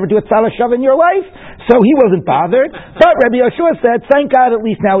chomer, you'll never do a tzad hashava in your life. So he wasn't bothered. But Rabbi Yoshua said, thank God, at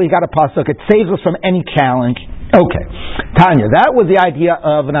least now we got a pasuk. It saves us from any challenge. Okay. Tanya, that was the idea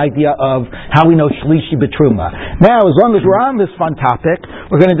of how we know shlishi betruma. Now, as long as we're on this fun topic,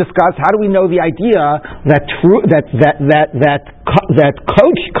 we're going to discuss how do we know the idea that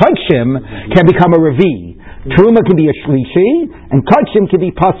kodshim can become a revi. Truma can be a shlishi, and kodshim can be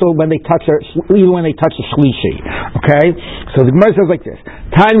pasul even when they touch a shlishi. Okay, so the Gemara says like this: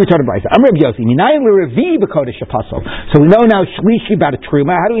 Time return to Brisa. I'm Rabbi Yossi. Minayin l'revi b'kodesh pasul. So we know now shlishi about a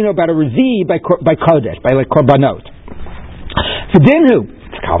truma. How do we know about a revi by kodesh, by like korbanot? Fidinhu.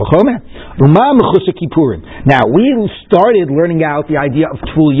 Now, we started learning out the idea of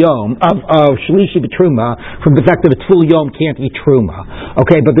Tvul Yom, of Shlishi B'Truma, from the fact that a Tvul Yom can't eat Truma.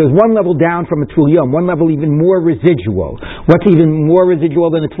 Okay, but there's one level down from a Tvul Yom, one level even more residual. What's even more residual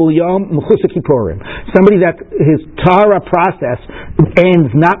than a Tvul Yom? Mechusah Kippurim. Somebody that his Torah process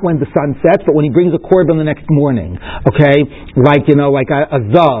ends not when the sun sets, but when he brings a korban the next morning. Okay, like a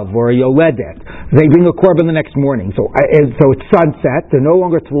Zav or a Yoledet. They bring a korban the next morning. So it's sunset, they're no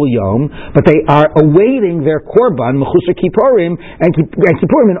longer Tvul Yom, but they are awaiting their korban, Mechusah Kippurim, and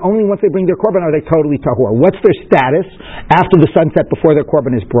Kippurim, and only once they bring their korban are they totally tahor. What's their status after the sunset before their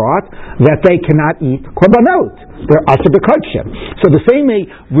korban is brought? That they cannot eat korbanot. They're asher b'kodshim. So the same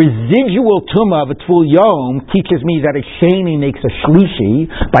residual tumah of a Tvul Yom teaches me that a sheni makes a shlishi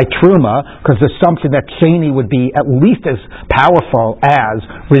by truma, because the assumption that sheni would be at least as powerful as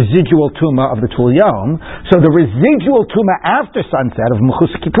residual tumah of the Tvul Yom. So the residual tumah after sunset of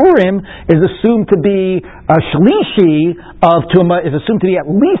Mechusah Kippurim is assumed to be a shlishi of tumah, is assumed to be at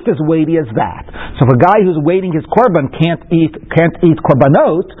least as weighty as that. So if a guy who's waiting his korban can't eat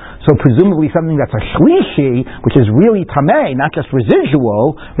korbanot, so presumably something that's a shlishi, which is really tameh, not just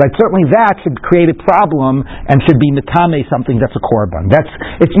residual, right? Certainly that should create a problem and should be mitame something that's a korban.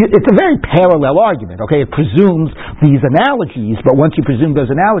 It's a very parallel argument. Okay, it presumes these analogies, but once you presume those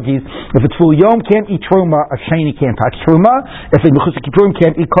analogies, if a Tvul Yom can't eat truma, a sheni can't touch truma. If a Mechusah Kippurim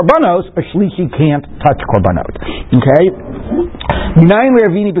can't eat korbanos, a shlishi can't touch korbanot. Okay? Minayin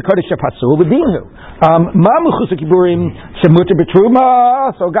le'avini b'kodesh hapasul v'dinu. Ma Mechusah Kippurim shemuter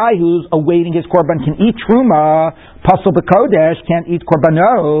b'truma. So a guy who's awaiting his korban can eat truma. Pasul b'kodesh can't eat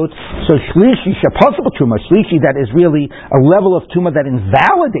korbanot. So shlishi shepasul b'truma. Shlishi that is really a level of truma that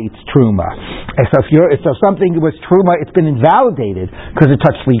invalidates truma. And so if something was truma, it's been invalidated because it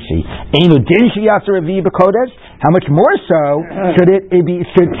touched shlishi. Einu din sheyaser revi b'kodesh. How much more so should it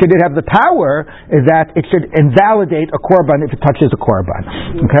have the power that it should invalidate a korban if it touches a korban?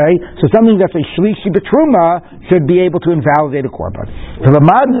 Okay, so something that's a shlishi b'truma should be able to invalidate a korban. So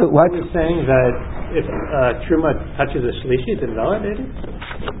what? You're saying that if truma touches a shlishi, it's invalidated?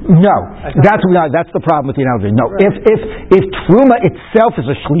 No, that's the problem with the analogy. No, right. if truma itself is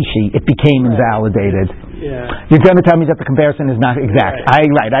a shlishi, it became invalidated. Yeah. You're going to tell me that the comparison is not exact.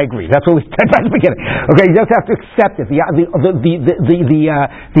 Right. I agree. That's what we said at the beginning. Okay, you just have to accept it. The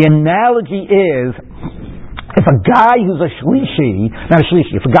analogy is, if a guy who's a shlishi,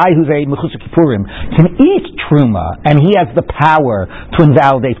 if a guy who's a mechusar kippurim can eat truma and he has the power to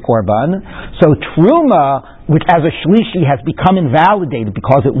invalidate korban, so truma, which as a shlishi has become invalidated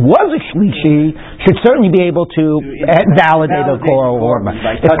because it was a shlishi, should certainly be able to validate a korban.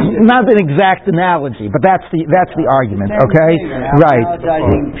 It's not an exact analogy, but that's the argument. Okay, right?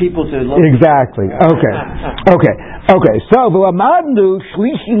 People to look exactly. Okay. So v'lamadnu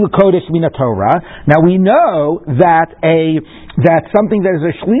shlishi l'kodesh min Torah. Now we know that something that is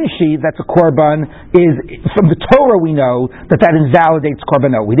a shlishi, that's a korban, is from the Torah. We know that invalidates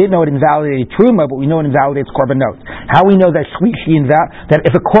korbanot. We didn't know it invalidated truma, but we know it invalidates korbanot. How we know that shlishi that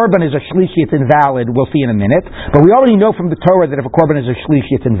if a korban is a shlishi, it's invalid, we'll see in a minute. But we already know from the Torah that if a korban is a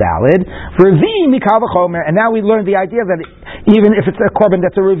shlishi, it's invalid. For revi mikal v'chomer, and now we learn the idea that even if it's a korban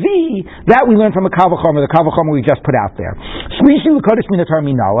that's a revi, that we learn from a kal v'chomer, the kal v'chomer we just put out there. Shlishi l'kodesh min Torah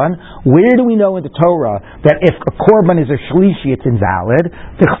minalan. Where do we know in the Torah that if a korban is a shlishi, it's invalid?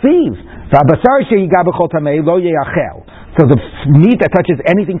 T'chsiv v'abasar she'yiga b'chol tamei lo ye'achel. So the meat that touches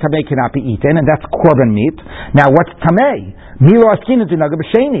anything tamei cannot be eaten, and that's korban meat. Now, what's tamei? Remember,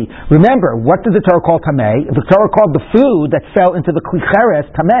 what did the Torah call tamei? The Torah called the food that fell into the kli cheres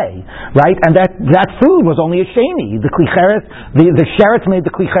tamei, right? And that food was only a sheni. The kli cheres, the sheretz made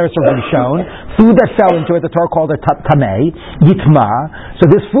the kli cheres already shown. Food that fell into it, the Torah called it tamei, yitma. So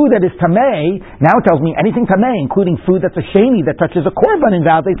this food that is tamei now tells me anything tamei, including food that's a sheni that touches a korban,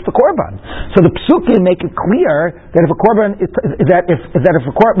 invalidates the korban. So the psukim make it clear that if a korban, if a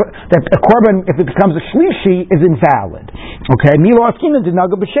korban, if it becomes a shlishi, is invalid. Okay, Milo Askina did not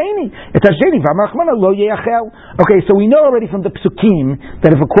go b'sheni. It's a sheni. V'amachmana lo yeachel. Okay, so we know already from the psukim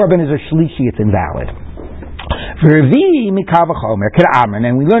that if a korban is a shlishi, it's invalid. Revi mikav v'chomer k'amen,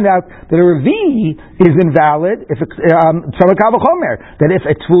 and we learned out that a revi is invalid if it's mikav v'chomer. That if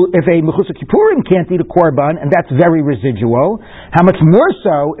a mechusar kippurim can't eat a korban, and that's very residual, how much more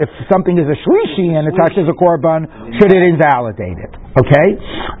so if something is a shlishi and it touches a korban, should it invalidate it? Okay,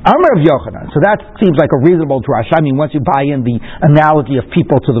 Amar of Yochanan. So that seems like a reasonable drush. I mean, once you buy in the analogy of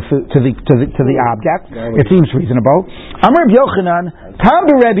people to the object, it seems reasonable. Amar of Yochanan, Tam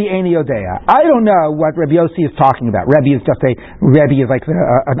Rebbe Eini Yodea. I don't know what Rabbi Yossi is talking about. Rebbe is like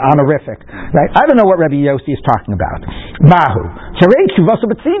an honorific, right? I don't know what Rabbi Yossi is talking about. Mahu. Sharei Tshuvasa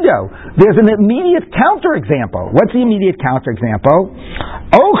B'tzido. There's an immediate counterexample. What's the immediate counterexample?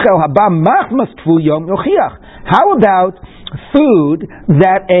 Ochel haba machmas tvul yom yochiach. How about food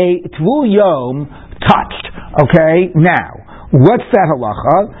that a tvul yom touched? Okay, now, what's that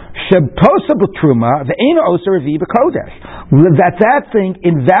halacha? Shebtosa b'truma ve'ena oser revi b'kodesh. That thing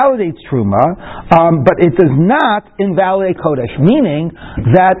invalidates truma, but it does not invalidate kodesh. Meaning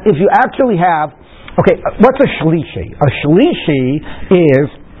that if you actually have, what's a shlishi? A shlishi is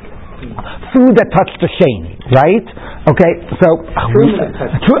food that touched the sheni, right? Okay, so truma that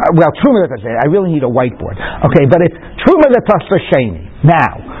touched the sheni. I really need a whiteboard. Okay, but it's truma that touched the sheni.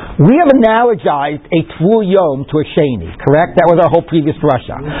 Now, we have analogized a tvul yom to a sheni, correct? That was our whole previous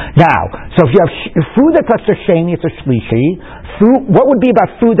drasha. Now, so if you have food that touched a sheni, it's a shlishi. What would be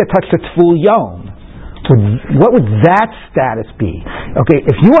about food that touched a tvul yom? What would that status be? Okay,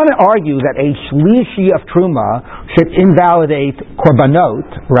 if you want to argue that a shlishi of truma should invalidate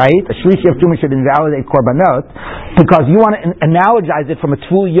korbanot, right? A shlishi of truma should invalidate korbanot, because you want to analogize it from a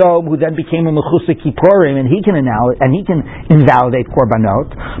tvul yom who then became a mechusar kippurim, and he can invalidate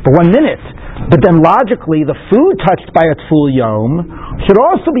korbanot. But 1 minute. But then logically, the food touched by a tvul yom should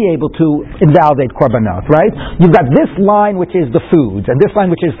also be able to invalidate korbanot, right? You've got this line which is the foods, and this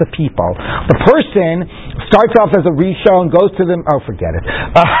line which is the people. The person starts off as a rishon, goes to them. Oh, forget it.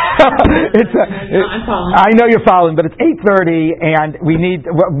 I know you're following, but it's 8:30, and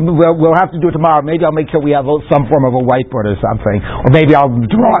we'll have to do it tomorrow. Maybe I'll make sure we have some form of a whiteboard or something, or maybe I'll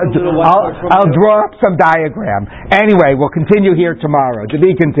draw up some diagram. Anyway, we'll continue here tomorrow. To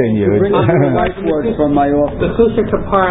be continued. Whiteboard from my office. The Chusar Kapara